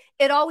why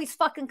it always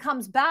fucking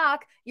comes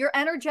back. Your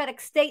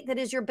energetic state that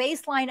is your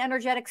baseline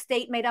energetic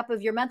state made up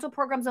of your mental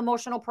programs,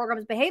 emotional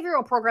programs,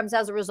 behavioral programs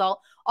as a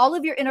result, all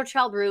of your inner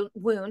child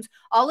wounds,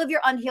 all of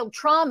your unhealed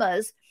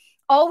traumas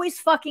always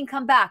fucking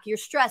come back. Your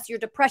stress, your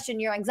depression,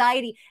 your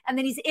anxiety. And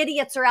then these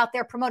idiots are out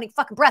there promoting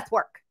fucking breath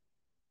work.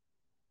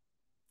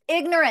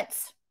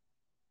 Ignorance.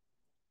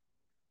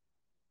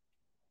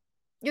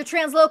 You're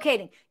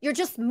translocating. You're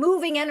just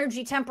moving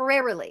energy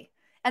temporarily.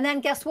 And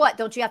then guess what?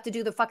 Don't you have to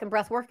do the fucking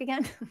breath work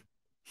again?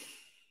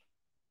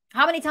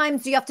 How many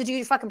times do you have to do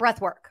your fucking breath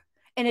work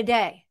in a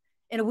day,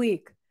 in a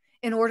week,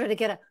 in order to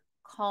get a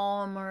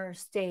calmer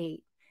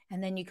state?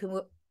 And then you can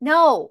move.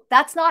 No,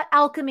 that's not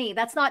alchemy.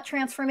 That's not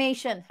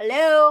transformation.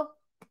 Hello?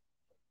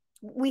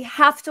 We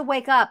have to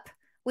wake up.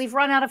 We've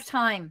run out of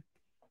time.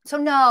 So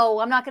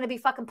no, I'm not going to be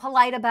fucking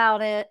polite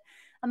about it.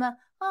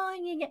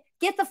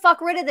 Get the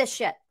fuck rid of this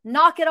shit.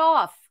 Knock it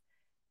off.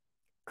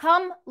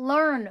 Come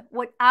learn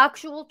what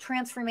actual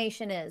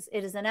transformation is.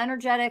 It is an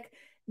energetic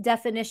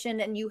definition,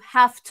 and you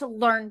have to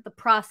learn the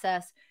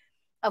process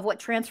of what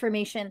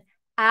transformation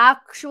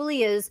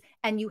actually is,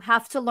 and you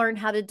have to learn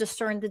how to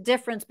discern the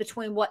difference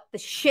between what the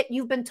shit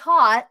you've been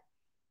taught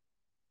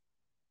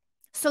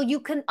so you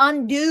can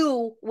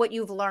undo what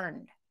you've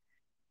learned.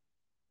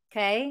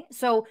 Okay,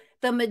 so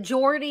the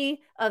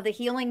majority of the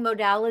healing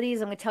modalities,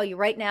 I'm going to tell you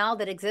right now,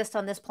 that exist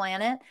on this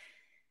planet,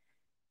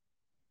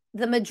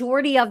 the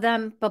majority of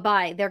them,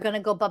 bye-bye. They're going to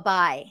go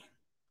bye-bye.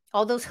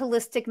 All those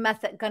holistic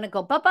methods going to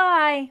go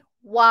bye-bye.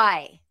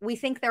 Why? We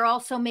think they're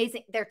all so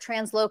amazing. They're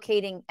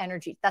translocating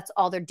energy. That's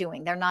all they're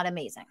doing. They're not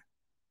amazing.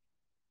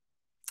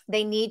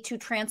 They need to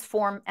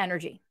transform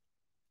energy.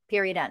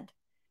 Period. End.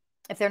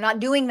 If they're not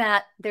doing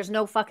that, there's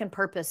no fucking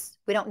purpose.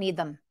 We don't need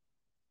them.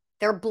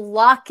 They're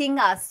blocking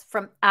us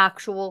from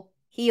actual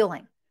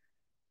healing.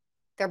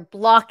 They're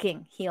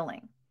blocking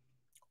healing.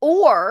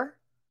 Or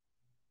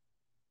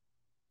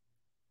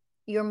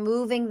you're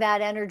moving that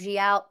energy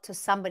out to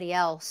somebody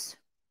else.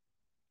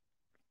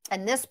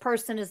 And this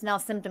person is now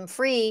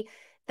symptom-free.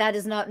 That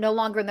is no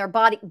longer in their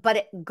body, but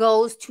it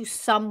goes to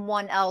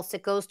someone else.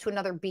 It goes to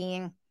another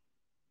being,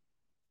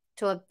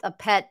 to a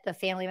pet, a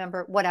family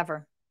member,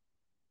 whatever.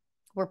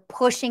 We're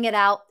pushing it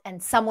out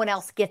and someone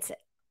else gets it.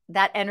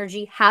 That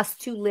energy has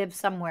to live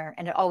somewhere,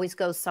 and it always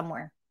goes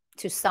somewhere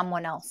to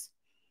someone else.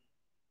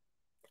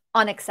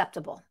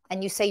 Unacceptable.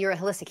 And you say you're a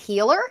holistic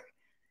healer?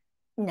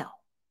 No.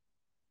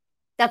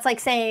 That's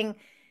like saying,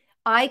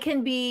 I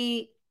can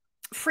be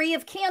free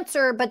of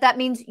cancer, but that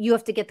means you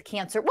have to get the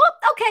cancer. Well,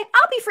 okay,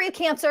 I'll be free of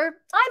cancer.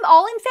 I'm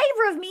all in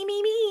favor of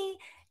me.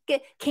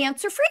 Get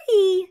cancer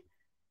free.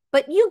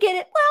 But you get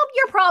it. Well,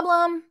 your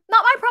problem,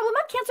 not my problem.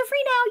 I'm cancer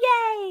free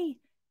now. Yay.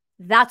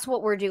 That's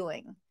what we're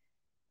doing.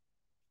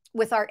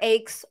 with our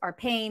aches, our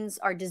pains,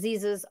 our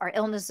diseases, our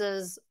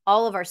illnesses,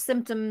 all of our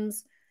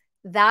symptoms.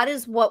 That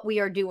is what we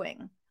are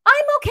doing.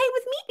 I'm okay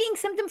with me being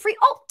symptom free.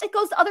 Oh, it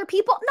goes to other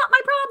people. Not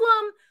my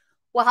problem.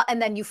 Well,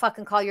 and then you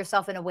fucking call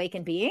yourself an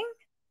awakened being?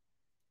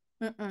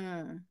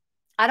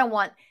 I don't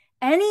want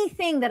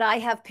anything that I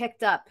have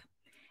picked up,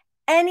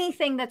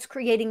 anything that's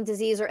creating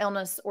disease or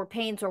illness or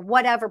pains or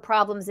whatever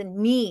problems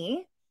in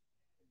me.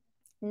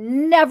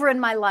 Never in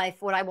my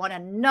life would I want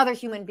another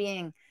human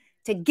being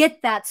to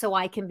get that so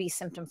I can be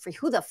symptom free.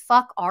 Who the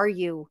fuck are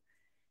you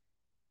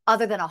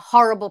other than a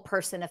horrible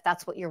person if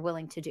that's what you're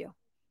willing to do?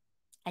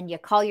 And you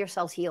call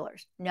yourselves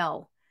healers.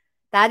 No,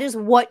 that is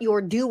what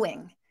you're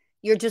doing.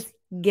 You're just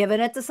giving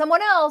it to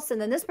someone else.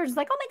 And then this person's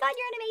like, oh my God,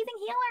 you're an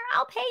amazing healer.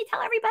 I'll pay.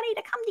 Tell everybody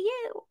to come to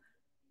you.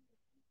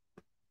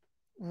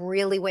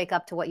 Really wake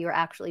up to what you're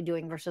actually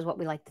doing versus what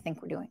we like to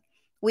think we're doing.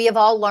 We have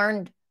all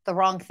learned the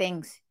wrong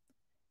things.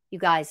 You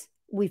guys,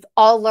 we've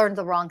all learned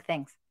the wrong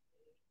things.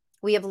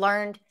 We have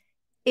learned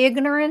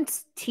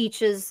ignorance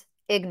teaches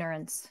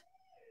ignorance.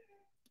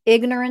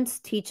 Ignorance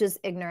teaches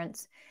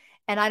ignorance.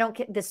 And I don't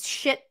get this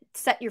shit,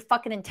 set your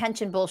fucking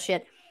intention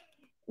bullshit.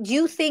 Do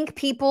you think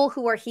people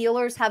who are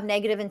healers have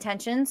negative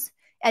intentions?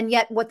 And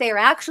yet what they are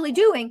actually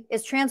doing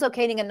is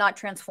translocating and not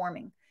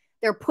transforming.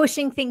 They're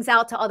pushing things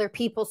out to other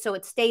people so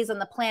it stays on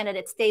the planet.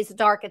 It stays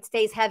dark. It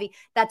stays heavy.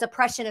 That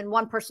depression in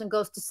one person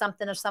goes to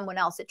something or someone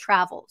else. It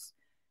travels.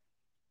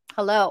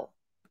 Hello.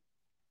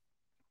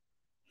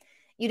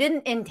 You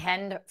didn't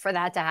intend for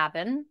that to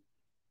happen.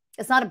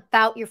 It's not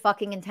about your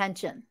fucking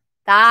intention.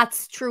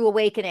 That's true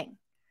awakening.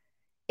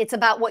 It's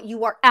about what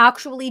you are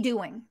actually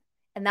doing.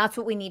 And that's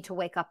what we need to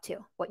wake up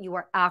to, what you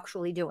are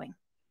actually doing.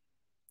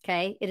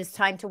 Okay? It is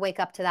time to wake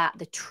up to that,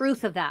 the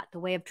truth of that, the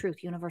way of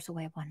truth, universal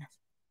way of oneness.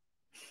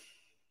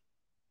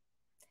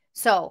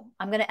 So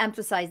I'm going to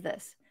emphasize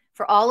this.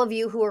 For all of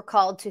you who are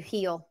called to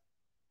heal,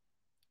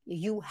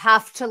 you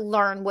have to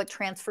learn what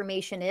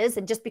transformation is.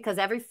 And just because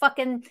every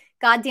fucking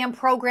goddamn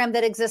program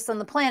that exists on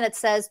the planet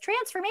says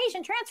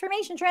transformation,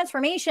 transformation,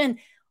 transformation,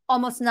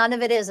 almost none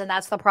of it is. And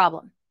that's the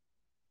problem.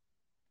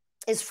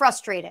 It's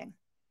frustrating.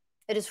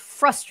 It is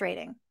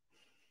frustrating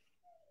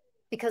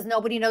because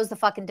nobody knows the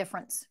fucking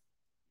difference.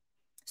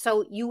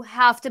 So you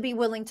have to be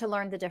willing to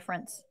learn the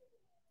difference.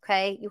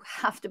 Okay? You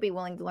have to be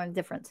willing to learn the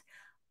difference.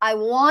 I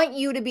want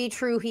you to be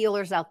true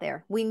healers out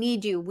there. We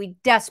need you. We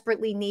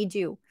desperately need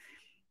you.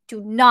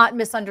 Do not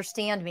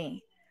misunderstand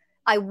me.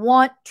 I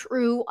want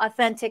true,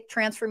 authentic,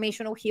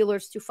 transformational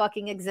healers to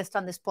fucking exist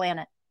on this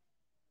planet.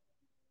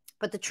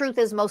 But the truth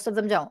is most of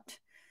them don't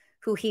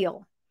who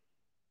heal.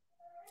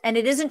 And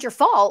it isn't your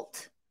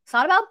fault. It's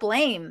not about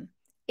blame.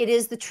 It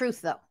is the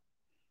truth, though.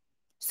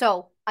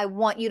 So I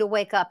want you to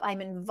wake up. I'm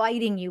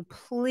inviting you,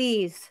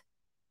 please.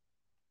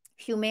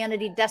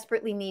 Humanity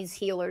desperately needs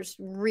healers,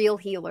 real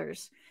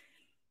healers.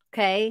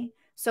 Okay?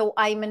 So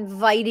I'm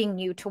inviting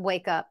you to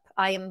wake up.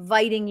 I am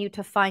inviting you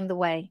to find the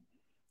way.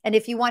 And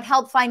if you want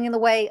help finding the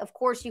way, of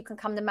course, you can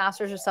come to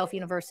Masters of Self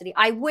University.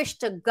 I wish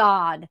to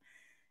God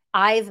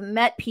I've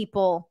met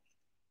people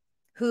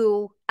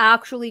who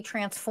actually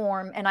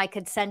transform and I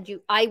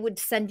would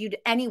send you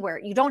to anywhere.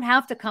 You don't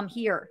have to come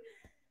here.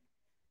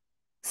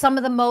 Some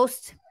of the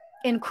most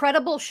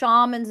incredible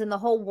shamans in the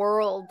whole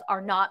world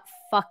are not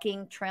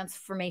fucking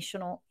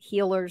transformational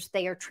healers.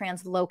 They are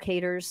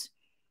translocators.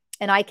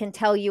 And I can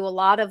tell you a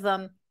lot of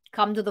them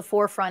come to the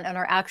forefront and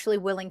are actually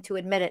willing to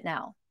admit it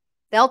now.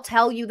 They'll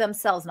tell you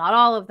themselves, not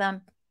all of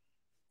them,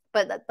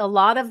 but a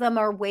lot of them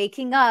are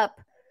waking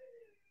up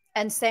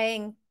and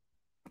saying,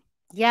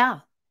 yeah,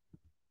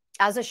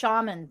 as a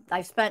shaman,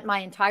 I've spent my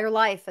entire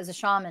life as a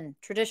shaman,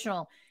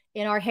 traditional,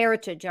 in our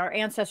heritage. Our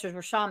ancestors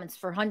were shamans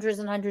for hundreds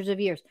and hundreds of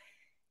years.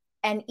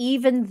 And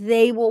even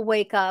they will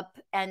wake up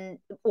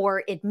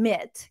or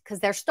admit, because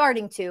they're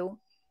starting to,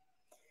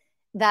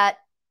 that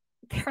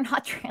they're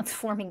not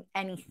transforming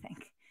anything.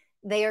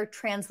 They are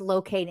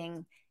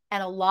translocating.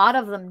 And a lot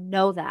of them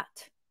know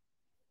that.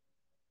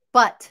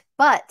 But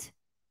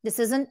this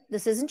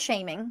isn't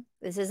shaming.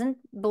 This isn't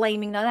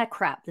blaming, none of that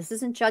crap. This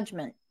isn't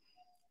judgment.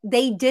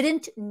 They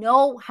didn't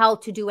know how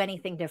to do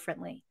anything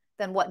differently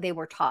than what they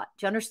were taught.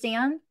 Do you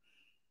understand?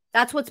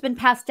 That's what's been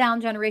passed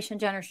down generation,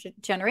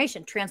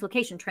 generation.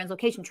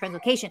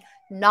 Translocation,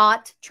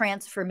 not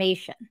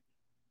transformation.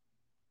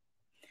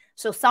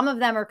 So some of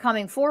them are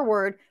coming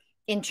forward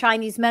in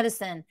Chinese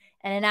medicine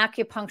and in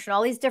acupuncture,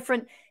 all these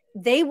different,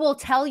 they will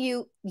tell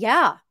you,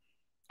 yeah.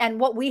 And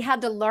what we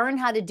had to learn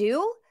how to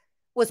do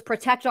was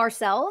protect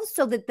ourselves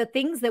so that the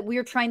things that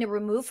we're trying to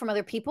remove from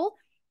other people,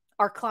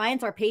 our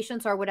clients, our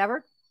patients, or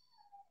whatever,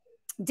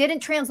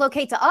 didn't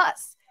translocate to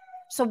us.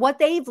 So what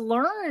they've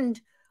learned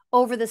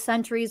over the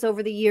centuries,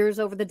 over the years,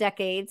 over the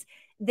decades,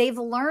 they've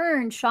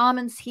learned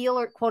shamans,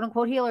 healer, quote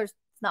unquote healers.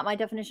 It's not my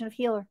definition of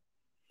healer.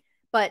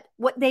 But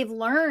what they've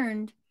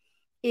learned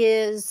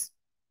is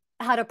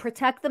how to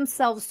protect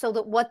themselves so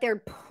that what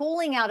they're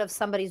pulling out of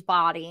somebody's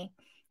body,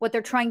 what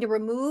they're trying to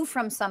remove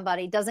from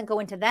somebody doesn't go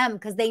into them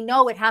because they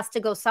know it has to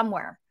go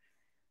somewhere.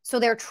 So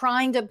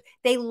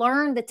they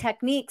learn the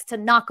techniques to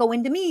not go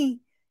into me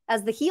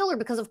as the healer,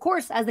 because of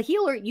course, as the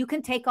healer, you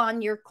can take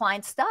on your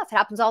client's stuff. It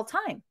happens all the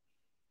time.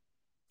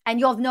 And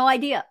you'll have no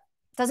idea.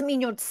 Doesn't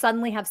mean you'll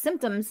suddenly have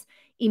symptoms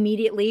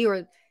immediately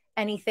or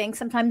anything.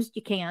 Sometimes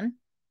you can.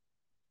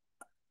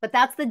 But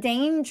that's the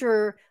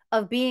danger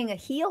of being a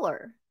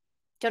healer.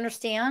 Do you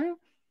understand?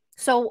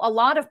 So a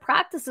lot of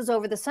practices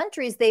over the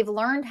centuries, they've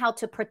learned how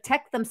to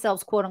protect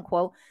themselves, quote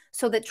unquote,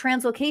 so that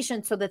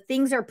translocation, so that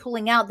things are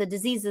pulling out, the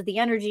diseases, the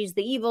energies,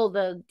 the evil,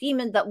 the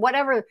demon, the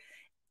whatever,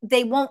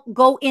 they won't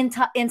go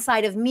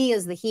inside of me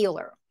as the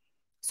healer.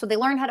 So they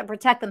learn how to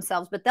protect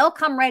themselves, but they'll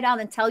come right out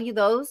and tell you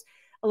those.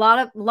 A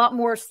lot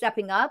more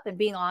stepping up and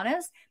being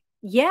honest.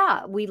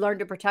 Yeah, we learn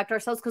to protect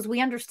ourselves because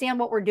we understand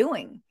what we're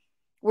doing.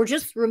 We're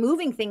just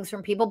removing things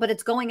from people, but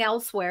it's going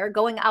elsewhere,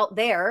 going out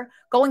there,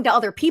 going to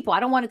other people. I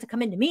don't want it to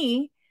come into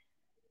me.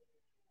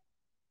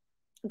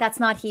 That's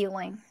not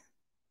healing.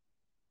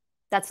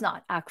 That's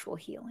not actual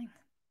healing.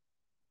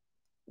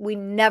 We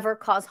never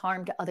cause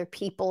harm to other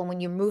people. And when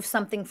you remove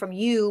something from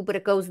you, but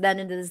it goes then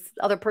into this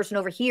other person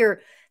over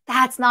here,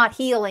 that's not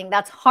healing.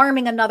 That's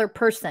harming another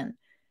person.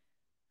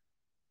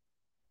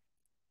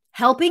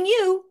 Helping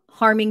you,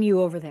 harming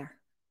you over there.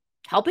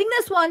 Helping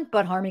this one,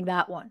 but harming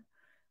that one.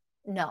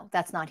 No,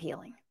 that's not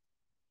healing.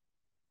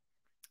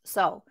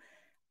 So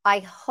I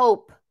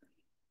hope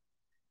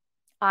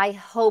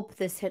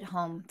this hit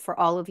home for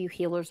all of you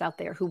healers out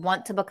there who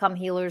want to become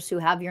healers, who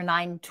have your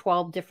 9,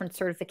 12 different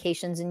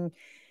certifications, and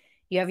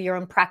you have your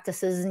own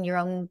practices and your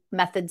own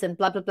methods and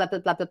blah, blah, blah, blah,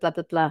 blah, blah, blah,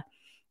 blah, blah.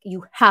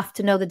 You have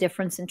to know the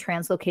difference in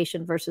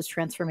translocation versus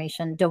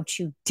transformation. Don't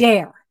you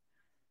dare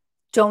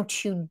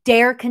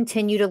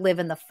continue to live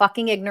in the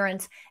fucking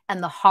ignorance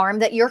and the harm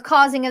that you're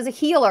causing as a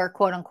healer,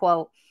 quote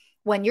unquote,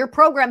 when your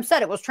program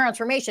said it was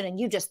transformation and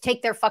you just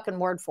take their fucking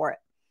word for it.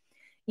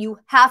 You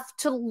have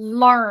to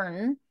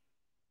learn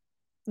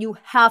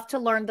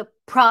the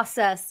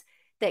process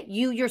that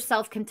you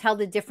yourself can tell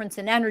the difference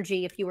in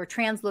energy if you were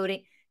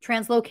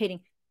translocating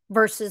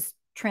versus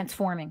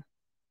transforming.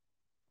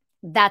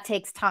 That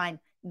takes time.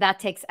 That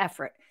takes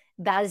effort.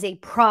 That is a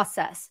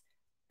process.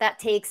 That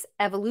takes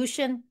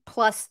evolution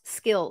plus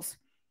skills.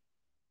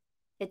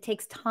 It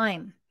takes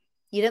time.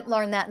 You didn't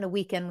learn that in a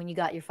weekend when you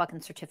got your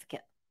fucking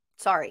certificate.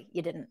 Sorry,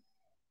 you didn't.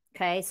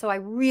 Okay, so I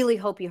really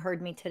hope you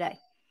heard me today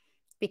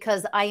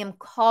because I am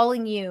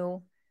calling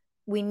you.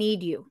 We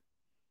need you.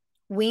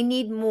 We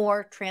need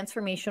more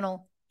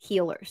transformational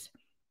healers.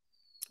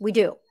 We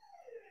do.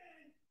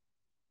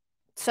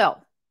 So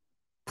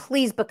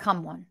please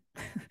become one.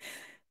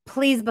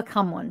 Please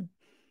become one.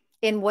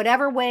 In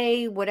whatever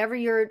way, whatever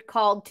you're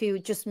called to,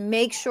 just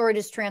make sure it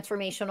is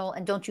transformational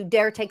and don't you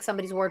dare take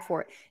somebody's word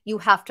for it. You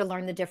have to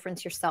learn the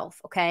difference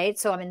yourself, okay?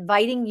 So I'm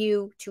inviting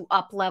you to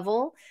up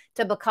level,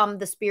 to become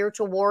the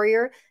spiritual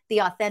warrior,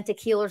 the authentic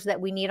healers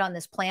that we need on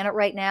this planet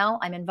right now.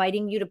 I'm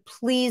inviting you to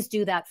please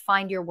do that,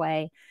 find your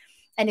way.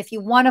 And if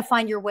you want to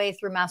find your way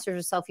through Masters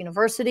of Self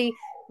University,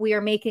 we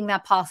are making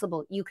that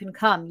possible. You can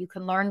come. You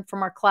can learn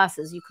from our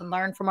classes. You can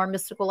learn from our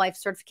Mystical Life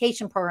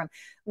Certification Program.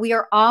 We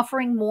are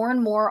offering more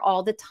and more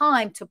all the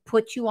time to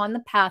put you on the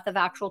path of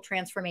actual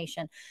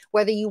transformation.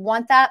 Whether you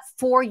want that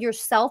for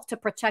yourself, to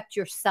protect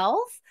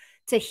yourself,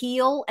 to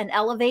heal and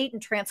elevate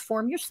and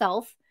transform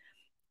yourself,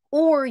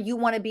 or you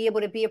want to be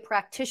able to be a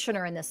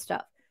practitioner in this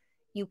stuff,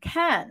 you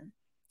can.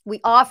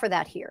 We offer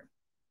that here.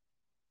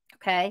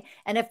 Okay.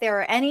 And if there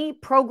are any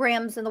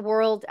programs in the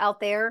world out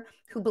there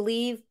who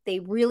believe they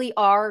really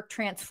are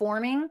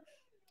transforming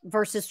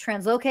versus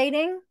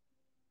translocating,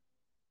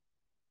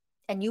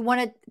 and you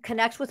want to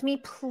connect with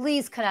me,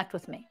 please connect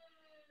with me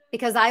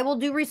because I will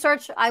do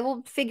research. I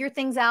will figure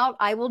things out.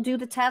 I will do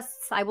the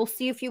tests. I will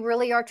see if you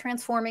really are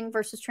transforming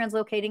versus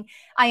translocating.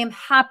 I am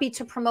happy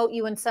to promote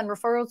you and send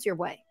referrals your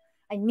way.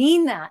 I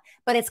mean that,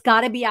 but it's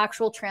got to be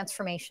actual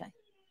transformation.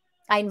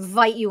 I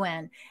invite you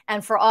in.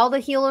 And for all the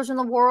healers in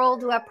the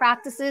world who have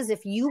practices,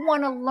 if you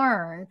want to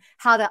learn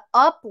how to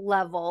up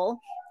level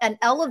and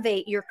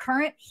elevate your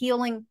current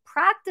healing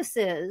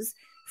practices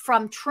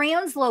from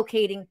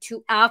translocating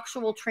to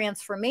actual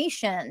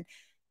transformation,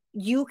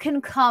 you can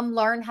come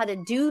learn how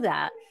to do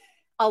that.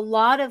 A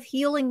lot of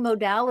healing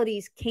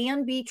modalities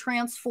can be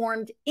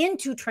transformed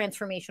into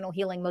transformational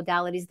healing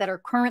modalities that are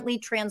currently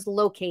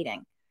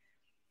translocating.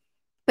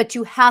 But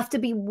you have to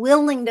be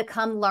willing to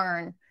come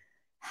learn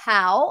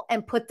how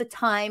and put the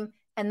time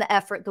and the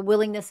effort, the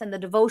willingness and the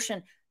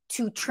devotion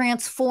to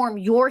transform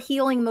your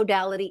healing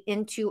modality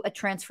into a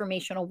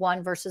transformational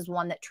one versus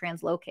one that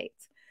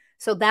translocates.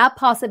 So that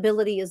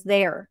possibility is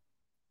there.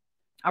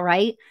 All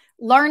right.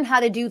 Learn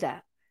how to do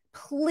that.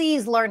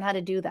 Please learn how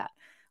to do that.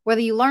 Whether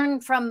you learn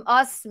from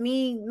us,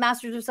 me,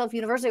 Masters of Self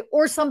University,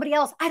 or somebody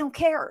else, I don't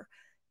care.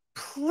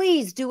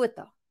 Please do it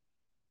though.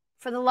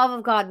 For the love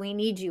of God, we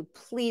need you.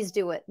 Please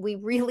do it. We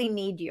really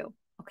need you.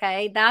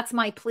 Okay. That's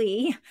my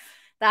plea.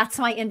 That's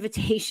my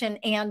invitation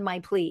and my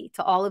plea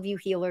to all of you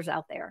healers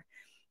out there.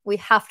 We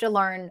have to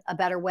learn a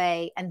better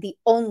way. And the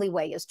only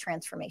way is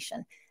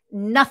transformation.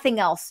 Nothing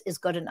else is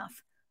good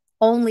enough.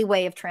 Only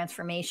way of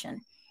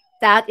transformation.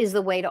 That is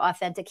the way to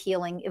authentic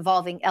healing,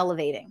 evolving,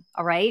 elevating.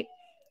 All right.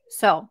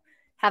 So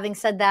Having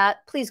said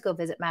that, please go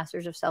visit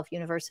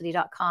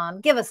mastersofselfuniversity.com.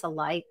 Give us a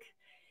like,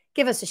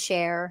 give us a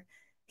share.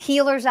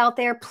 Healers out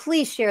there,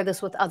 please share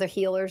this with other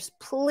healers.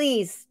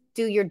 Please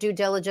do your due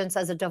diligence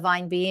as a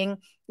divine being.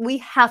 We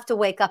have to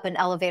wake up and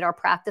elevate our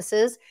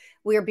practices.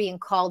 We are being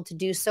called to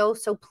do so,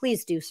 so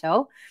please do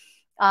so.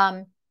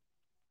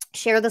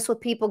 Share this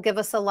with people, give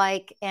us a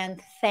like,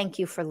 and thank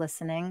you for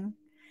listening.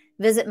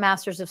 Visit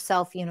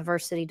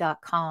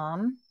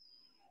mastersofselfuniversity.com.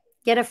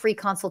 Get a free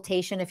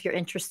consultation if you're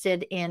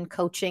interested in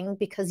coaching,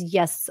 because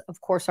yes,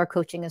 of course, our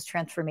coaching is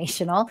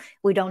transformational.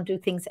 We don't do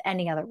things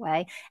any other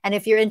way. And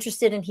if you're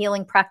interested in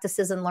healing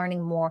practices and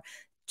learning more,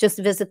 just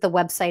visit the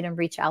website and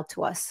reach out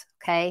to us.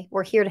 Okay.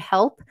 We're here to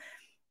help.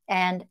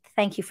 And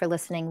thank you for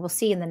listening. We'll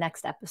see you in the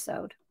next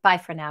episode. Bye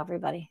for now,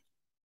 everybody.